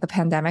agree, like the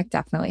pandemic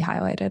definitely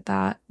highlighted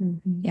that.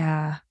 Mm-hmm.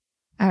 Yeah.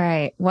 All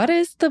right. What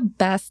is the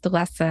best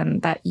lesson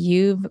that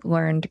you've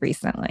learned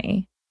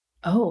recently?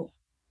 Oh,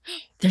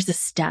 there's a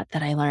stat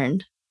that I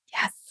learned.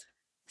 Yes.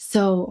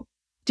 So,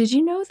 did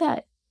you know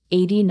that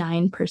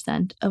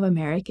 89% of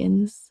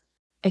Americans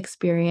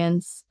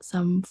experience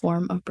some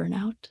form of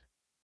burnout?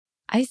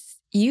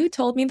 You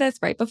told me this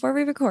right before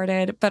we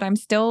recorded, but I'm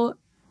still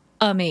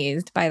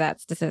amazed by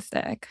that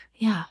statistic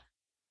Yeah.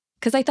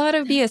 because I thought it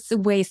would be a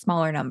way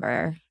smaller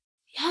number.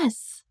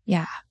 Yes.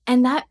 Yeah.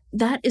 And that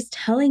is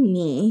telling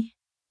me,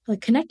 like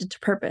connected to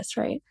purpose,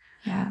 right?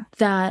 Yeah.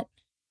 That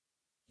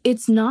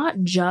it's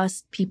not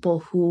just people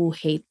who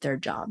hate their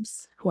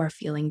jobs who are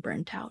feeling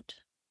burnt out.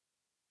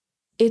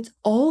 It's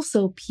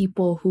also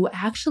people who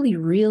actually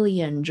really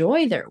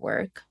enjoy their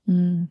work,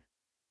 Mm.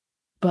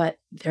 but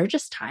they're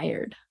just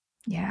tired.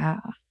 Yeah.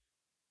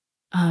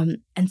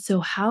 And so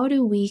how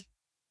do we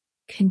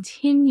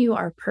continue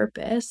our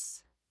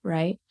purpose,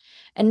 right?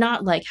 And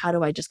not like, how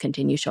do I just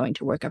continue showing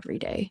to work every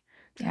day,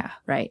 Yeah.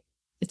 right?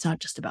 It's not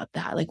just about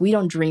that. Like, we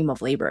don't dream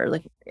of labor.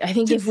 Like, I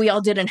think if we all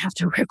didn't have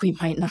to work, we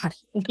might not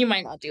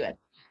do it.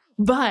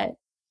 But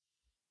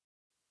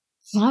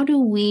how do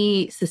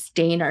we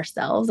sustain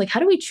ourselves? Like, how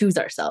do we choose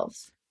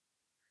ourselves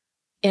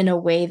in a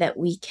way that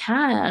we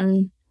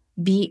can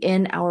be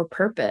in our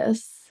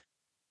purpose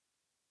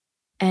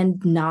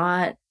and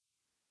not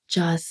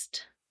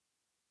just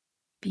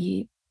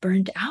be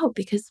burned out?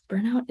 Because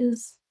burnout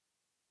is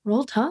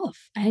real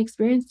tough. I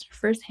experienced it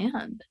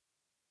firsthand.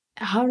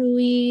 How do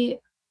we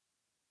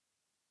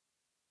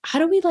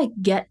like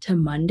get to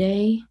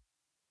Monday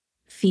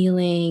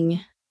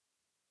feeling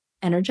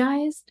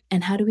energized,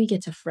 and how do we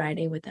get to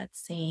Friday with that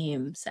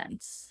same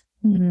sense?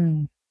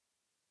 Mm.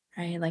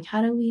 Right? Like,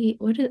 how do we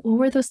what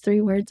were those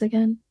three words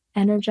again?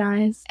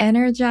 Energized,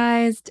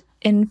 Energized,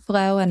 in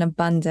flow, and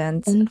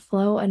abundant. in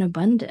flow, and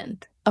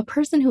abundant. A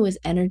person who is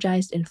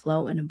energized, in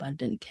flow, and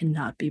abundant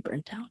cannot be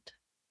burnt out.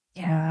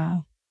 Yeah.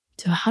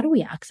 So how do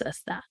we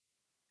access that?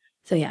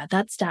 So yeah,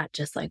 that stat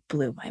just like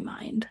blew my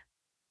mind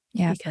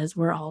Yeah. because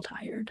we're all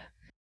tired.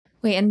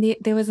 Wait, and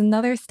there was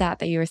another stat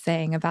that you were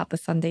saying about the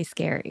Sunday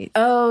scaries.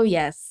 Oh,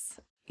 yes.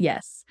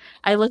 Yes.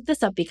 I looked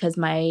this up because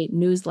my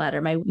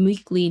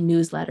weekly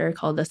newsletter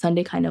called The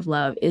Sunday Kind of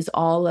Love is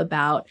all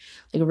about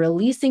like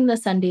releasing the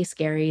Sunday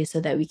scaries so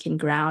that we can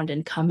ground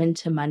and come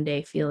into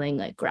Monday feeling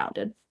like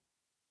grounded.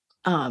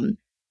 Um,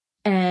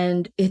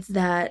 and it's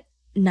that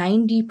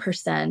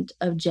 90%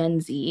 of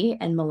Gen Z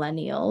and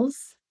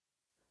millennials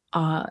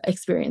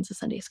experience the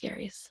Sunday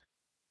scaries.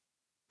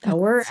 That That's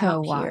we're so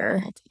out here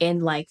wild. in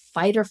like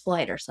fight or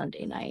flight or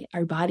Sunday night.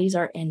 Our bodies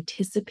are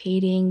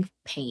anticipating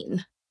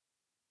pain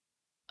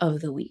of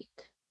the week,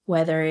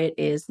 whether it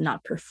is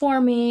not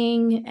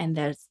performing and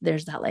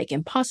there's that like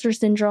imposter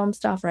syndrome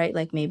stuff, right?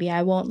 Like, maybe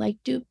I won't like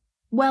do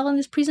well in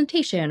this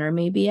presentation, or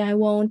maybe I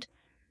won't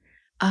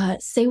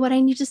say what I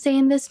need to say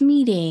in this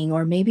meeting,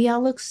 or maybe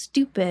I'll look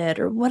stupid,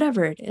 or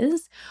whatever it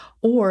is.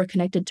 Or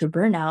connected to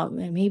burnout,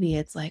 maybe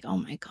it's like, oh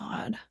my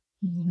God,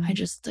 I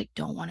just like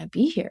don't want to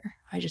be here.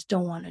 I just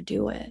don't want to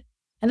do it.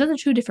 And those are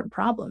two different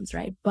problems,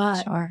 right?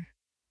 But Sure.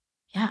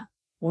 yeah,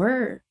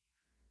 we're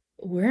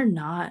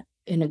not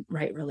in a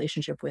right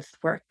relationship with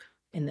work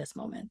in this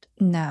moment.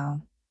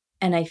 No.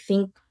 And I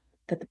think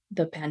that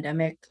the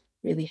pandemic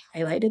really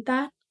highlighted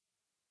that.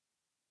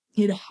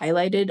 it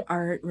highlighted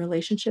our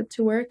relationship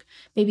to work.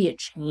 Maybe it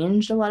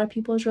changed a lot of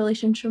people's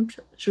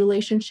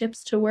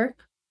relationships to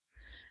work.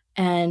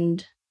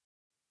 And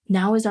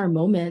now is our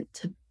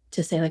moment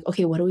to say like,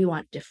 okay, what do we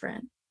want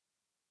different?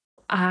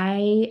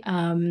 I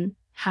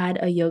had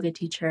a yoga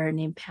teacher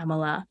named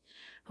Pamela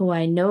who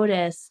I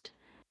noticed.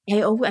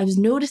 I was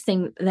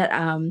noticing that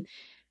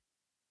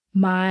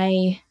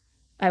my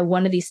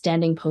one of these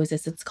standing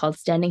poses, it's called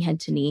standing head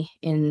to knee.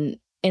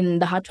 In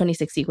the Hot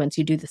 26 sequence,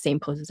 you do the same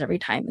poses every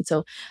time. And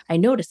so I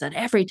noticed that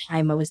every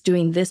time I was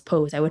doing this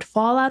pose, I would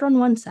fall out on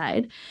one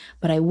side,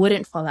 but I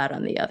wouldn't fall out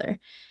on the other. And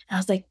I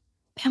was like,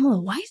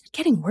 Pamela, why is it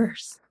getting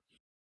worse?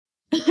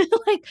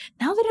 Like,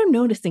 now that I'm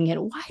noticing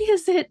it, why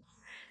is it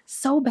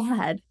so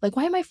bad? Like,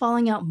 why am I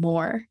falling out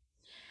more?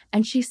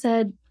 And she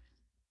said,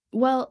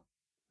 well,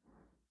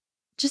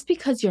 just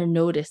because you're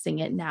noticing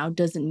it now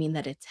doesn't mean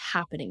that it's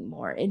happening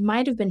more. It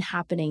might have been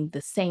happening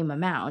the same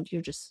amount.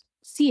 You're just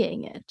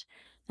seeing it.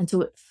 And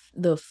so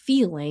the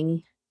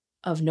feeling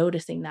of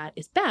noticing that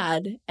is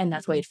bad, and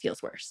that's why it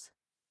feels worse.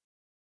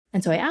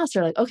 And so I asked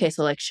her, like, okay,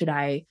 so like, should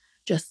I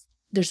just,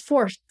 there's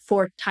four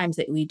times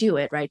that we do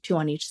it, right? 2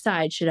 on each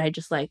side. Should I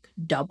just like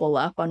double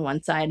up on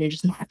one side and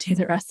just not do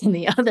the rest on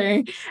the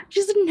other?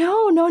 She said,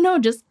 no,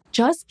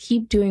 just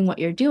keep doing what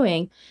you're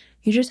doing.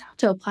 You just have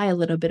to apply a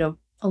little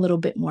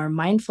bit more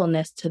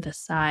mindfulness to the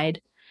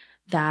side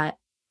that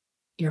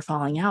you're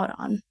falling out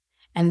on.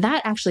 And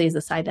that actually is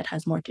the side that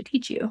has more to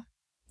teach you.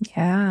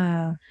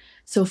 Yeah.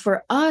 So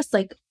for us,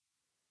 like,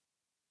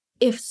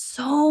 if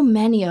so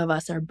many of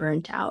us are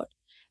burnt out,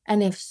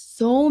 and if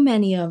so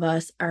many of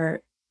us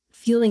are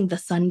feeling the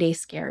Sunday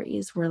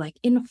scaries, we're like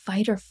in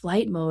fight or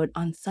flight mode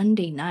on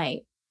Sunday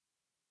night,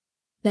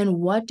 then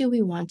what do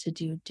we want to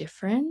do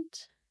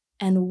different?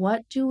 And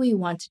what do we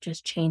want to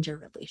just change our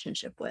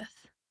relationship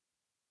with?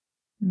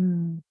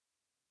 Mm.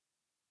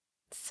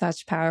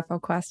 Such powerful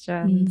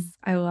questions.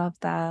 I love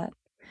that.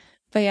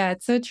 But yeah,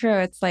 it's so true.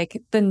 It's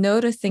like the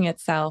noticing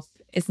itself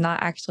is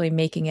not actually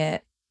making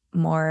it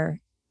more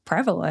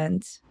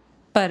prevalent,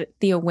 but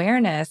the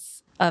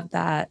awareness of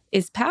that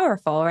is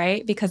powerful,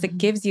 right? Because it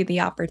gives you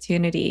the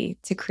opportunity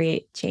to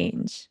create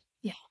change.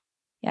 Yeah.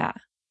 Yeah.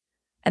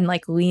 And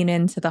like lean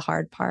into the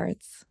hard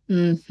parts.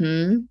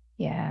 Mm-hmm.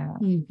 Yeah.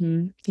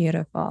 Mm-hmm.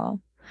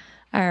 Beautiful.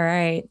 All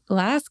right.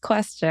 Last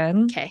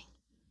question. Okay.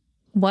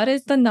 What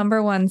is the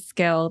number one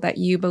skill that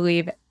you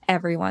believe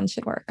everyone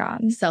should work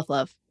on?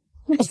 Self-love.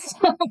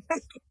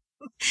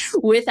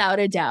 Without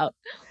a doubt.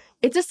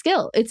 It's a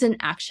skill. It's an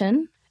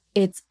action.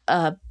 It's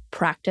a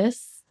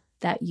practice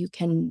that you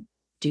can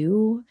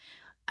do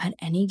at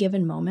any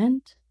given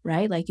moment,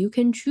 right? Like you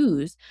can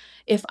choose.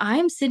 If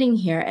I'm sitting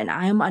here and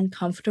I'm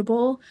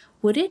uncomfortable,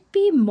 would it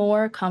be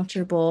more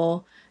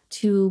comfortable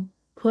to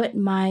put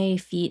my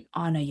feet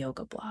on a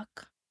yoga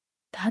block?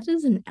 That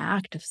is an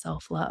act of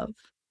self-love.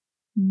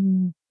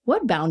 Mm.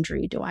 What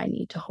boundary do I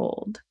need to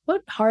hold?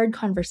 What hard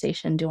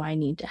conversation do I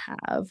need to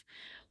have?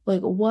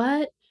 Like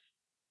what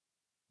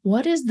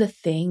is the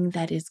thing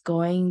that is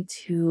going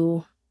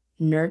to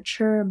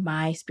nurture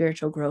my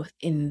spiritual growth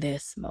in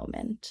this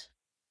moment?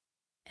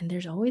 And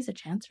there's always a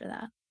chance for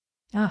that.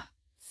 Oh,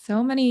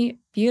 so many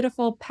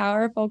beautiful,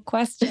 powerful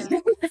questions.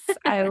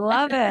 I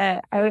love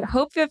it. I would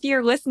hope if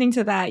you're listening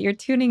to that, you're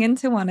tuning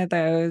into one of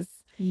those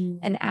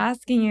and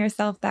asking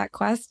yourself that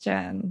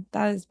question.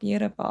 That is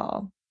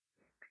beautiful.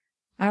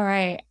 All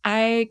right.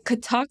 I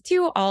could talk to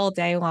you all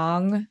day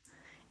long,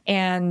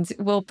 and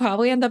we'll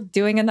probably end up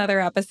doing another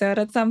episode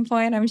at some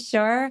point, I'm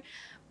sure.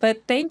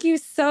 But thank you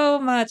so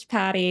much,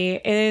 Patti.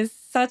 It is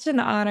such an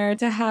honor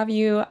to have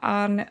you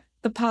on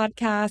the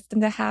podcast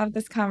and to have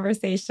this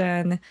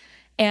conversation.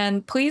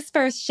 And please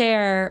first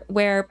share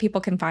where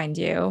people can find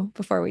you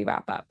before we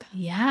wrap up.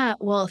 Yeah.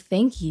 Well,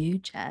 thank you,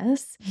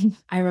 Jess.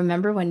 I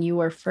remember when you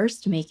were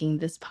first making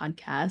this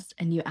podcast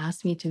and you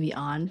asked me to be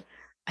on.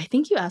 I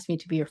think you asked me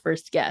to be your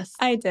first guest.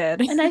 I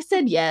did. And I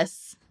said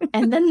yes.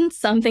 And then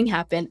something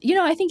happened.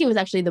 I think it was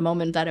actually the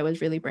moment that I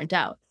was really burnt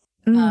out.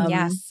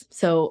 Yes.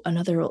 So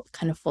another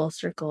kind of full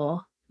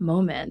circle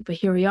moment. But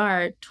here we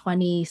are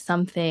 20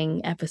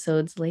 something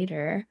episodes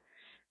later.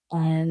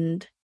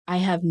 And I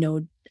had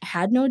no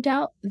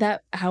doubt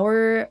that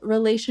our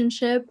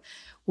relationship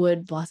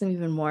would blossom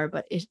even more.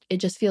 But it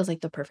just feels like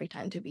the perfect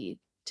time to be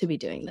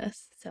doing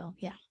this. So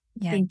yeah.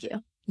 Thank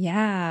you.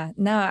 Yeah.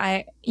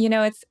 No,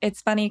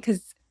 it's funny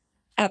because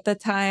at the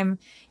time,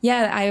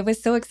 I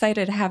was so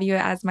excited to have you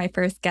as my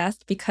first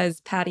guest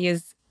because Patti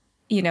is,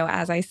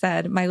 as I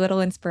said, my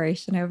little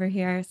inspiration over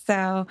here.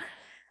 So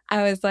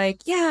I was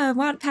like, I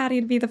want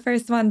Patti to be the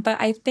first one. But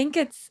I think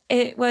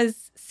it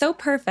was so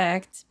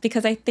perfect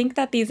because I think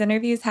that these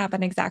interviews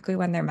happen exactly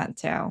when they're meant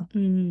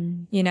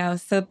to.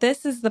 So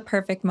this is the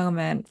perfect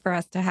moment for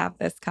us to have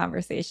this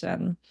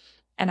conversation.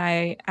 And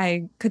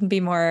I couldn't be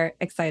more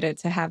excited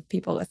to have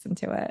people listen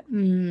to it.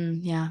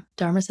 Yeah.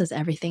 Dharma says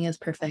everything is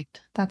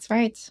perfect. That's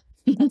right.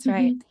 That's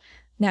right.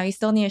 Now you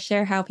still need to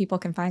share how people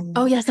can find you.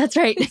 Oh, yes, that's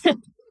right.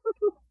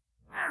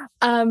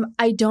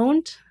 I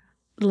don't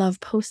love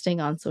posting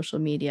on social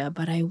media,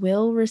 but I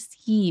will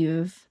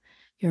receive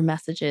your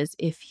messages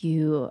if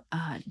you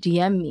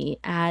DM me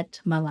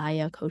at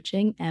Malaya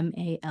Coaching,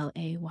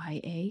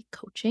 Malaya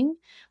Coaching.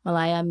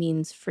 Malaya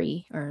means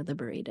free or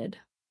liberated.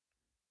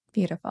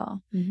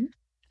 Beautiful. Mm-hmm.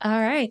 All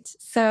right.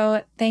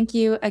 So thank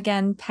you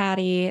again,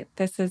 Patti.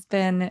 This has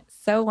been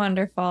so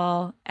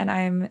wonderful, and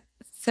I'm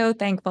so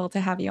thankful to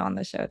have you on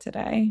the show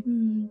today.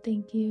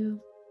 Thank you.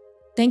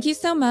 Thank you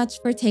so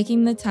much for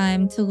taking the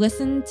time to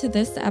listen to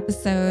this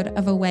episode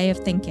of A Way of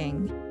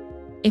Thinking.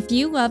 If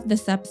you love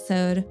this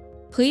episode,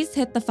 please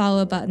hit the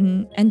follow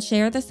button and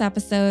share this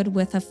episode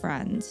with a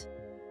friend.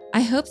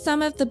 I hope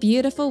some of the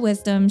beautiful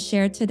wisdom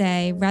shared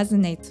today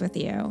resonates with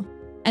you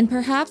and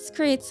perhaps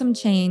creates some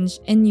change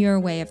in your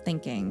way of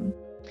thinking.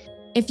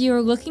 If you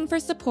are looking for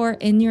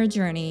support in your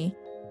journey,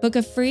 book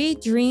a free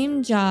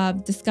dream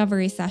job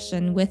discovery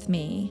session with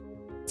me.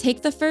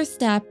 Take the first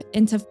step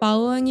into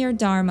following your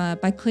Dharma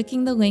by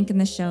clicking the link in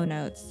the show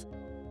notes.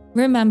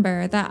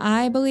 Remember that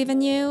I believe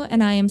in you,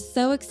 and I am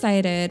so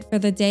excited for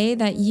the day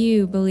that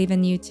you believe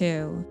in you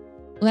too.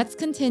 Let's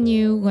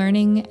continue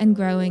learning and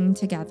growing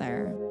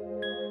together.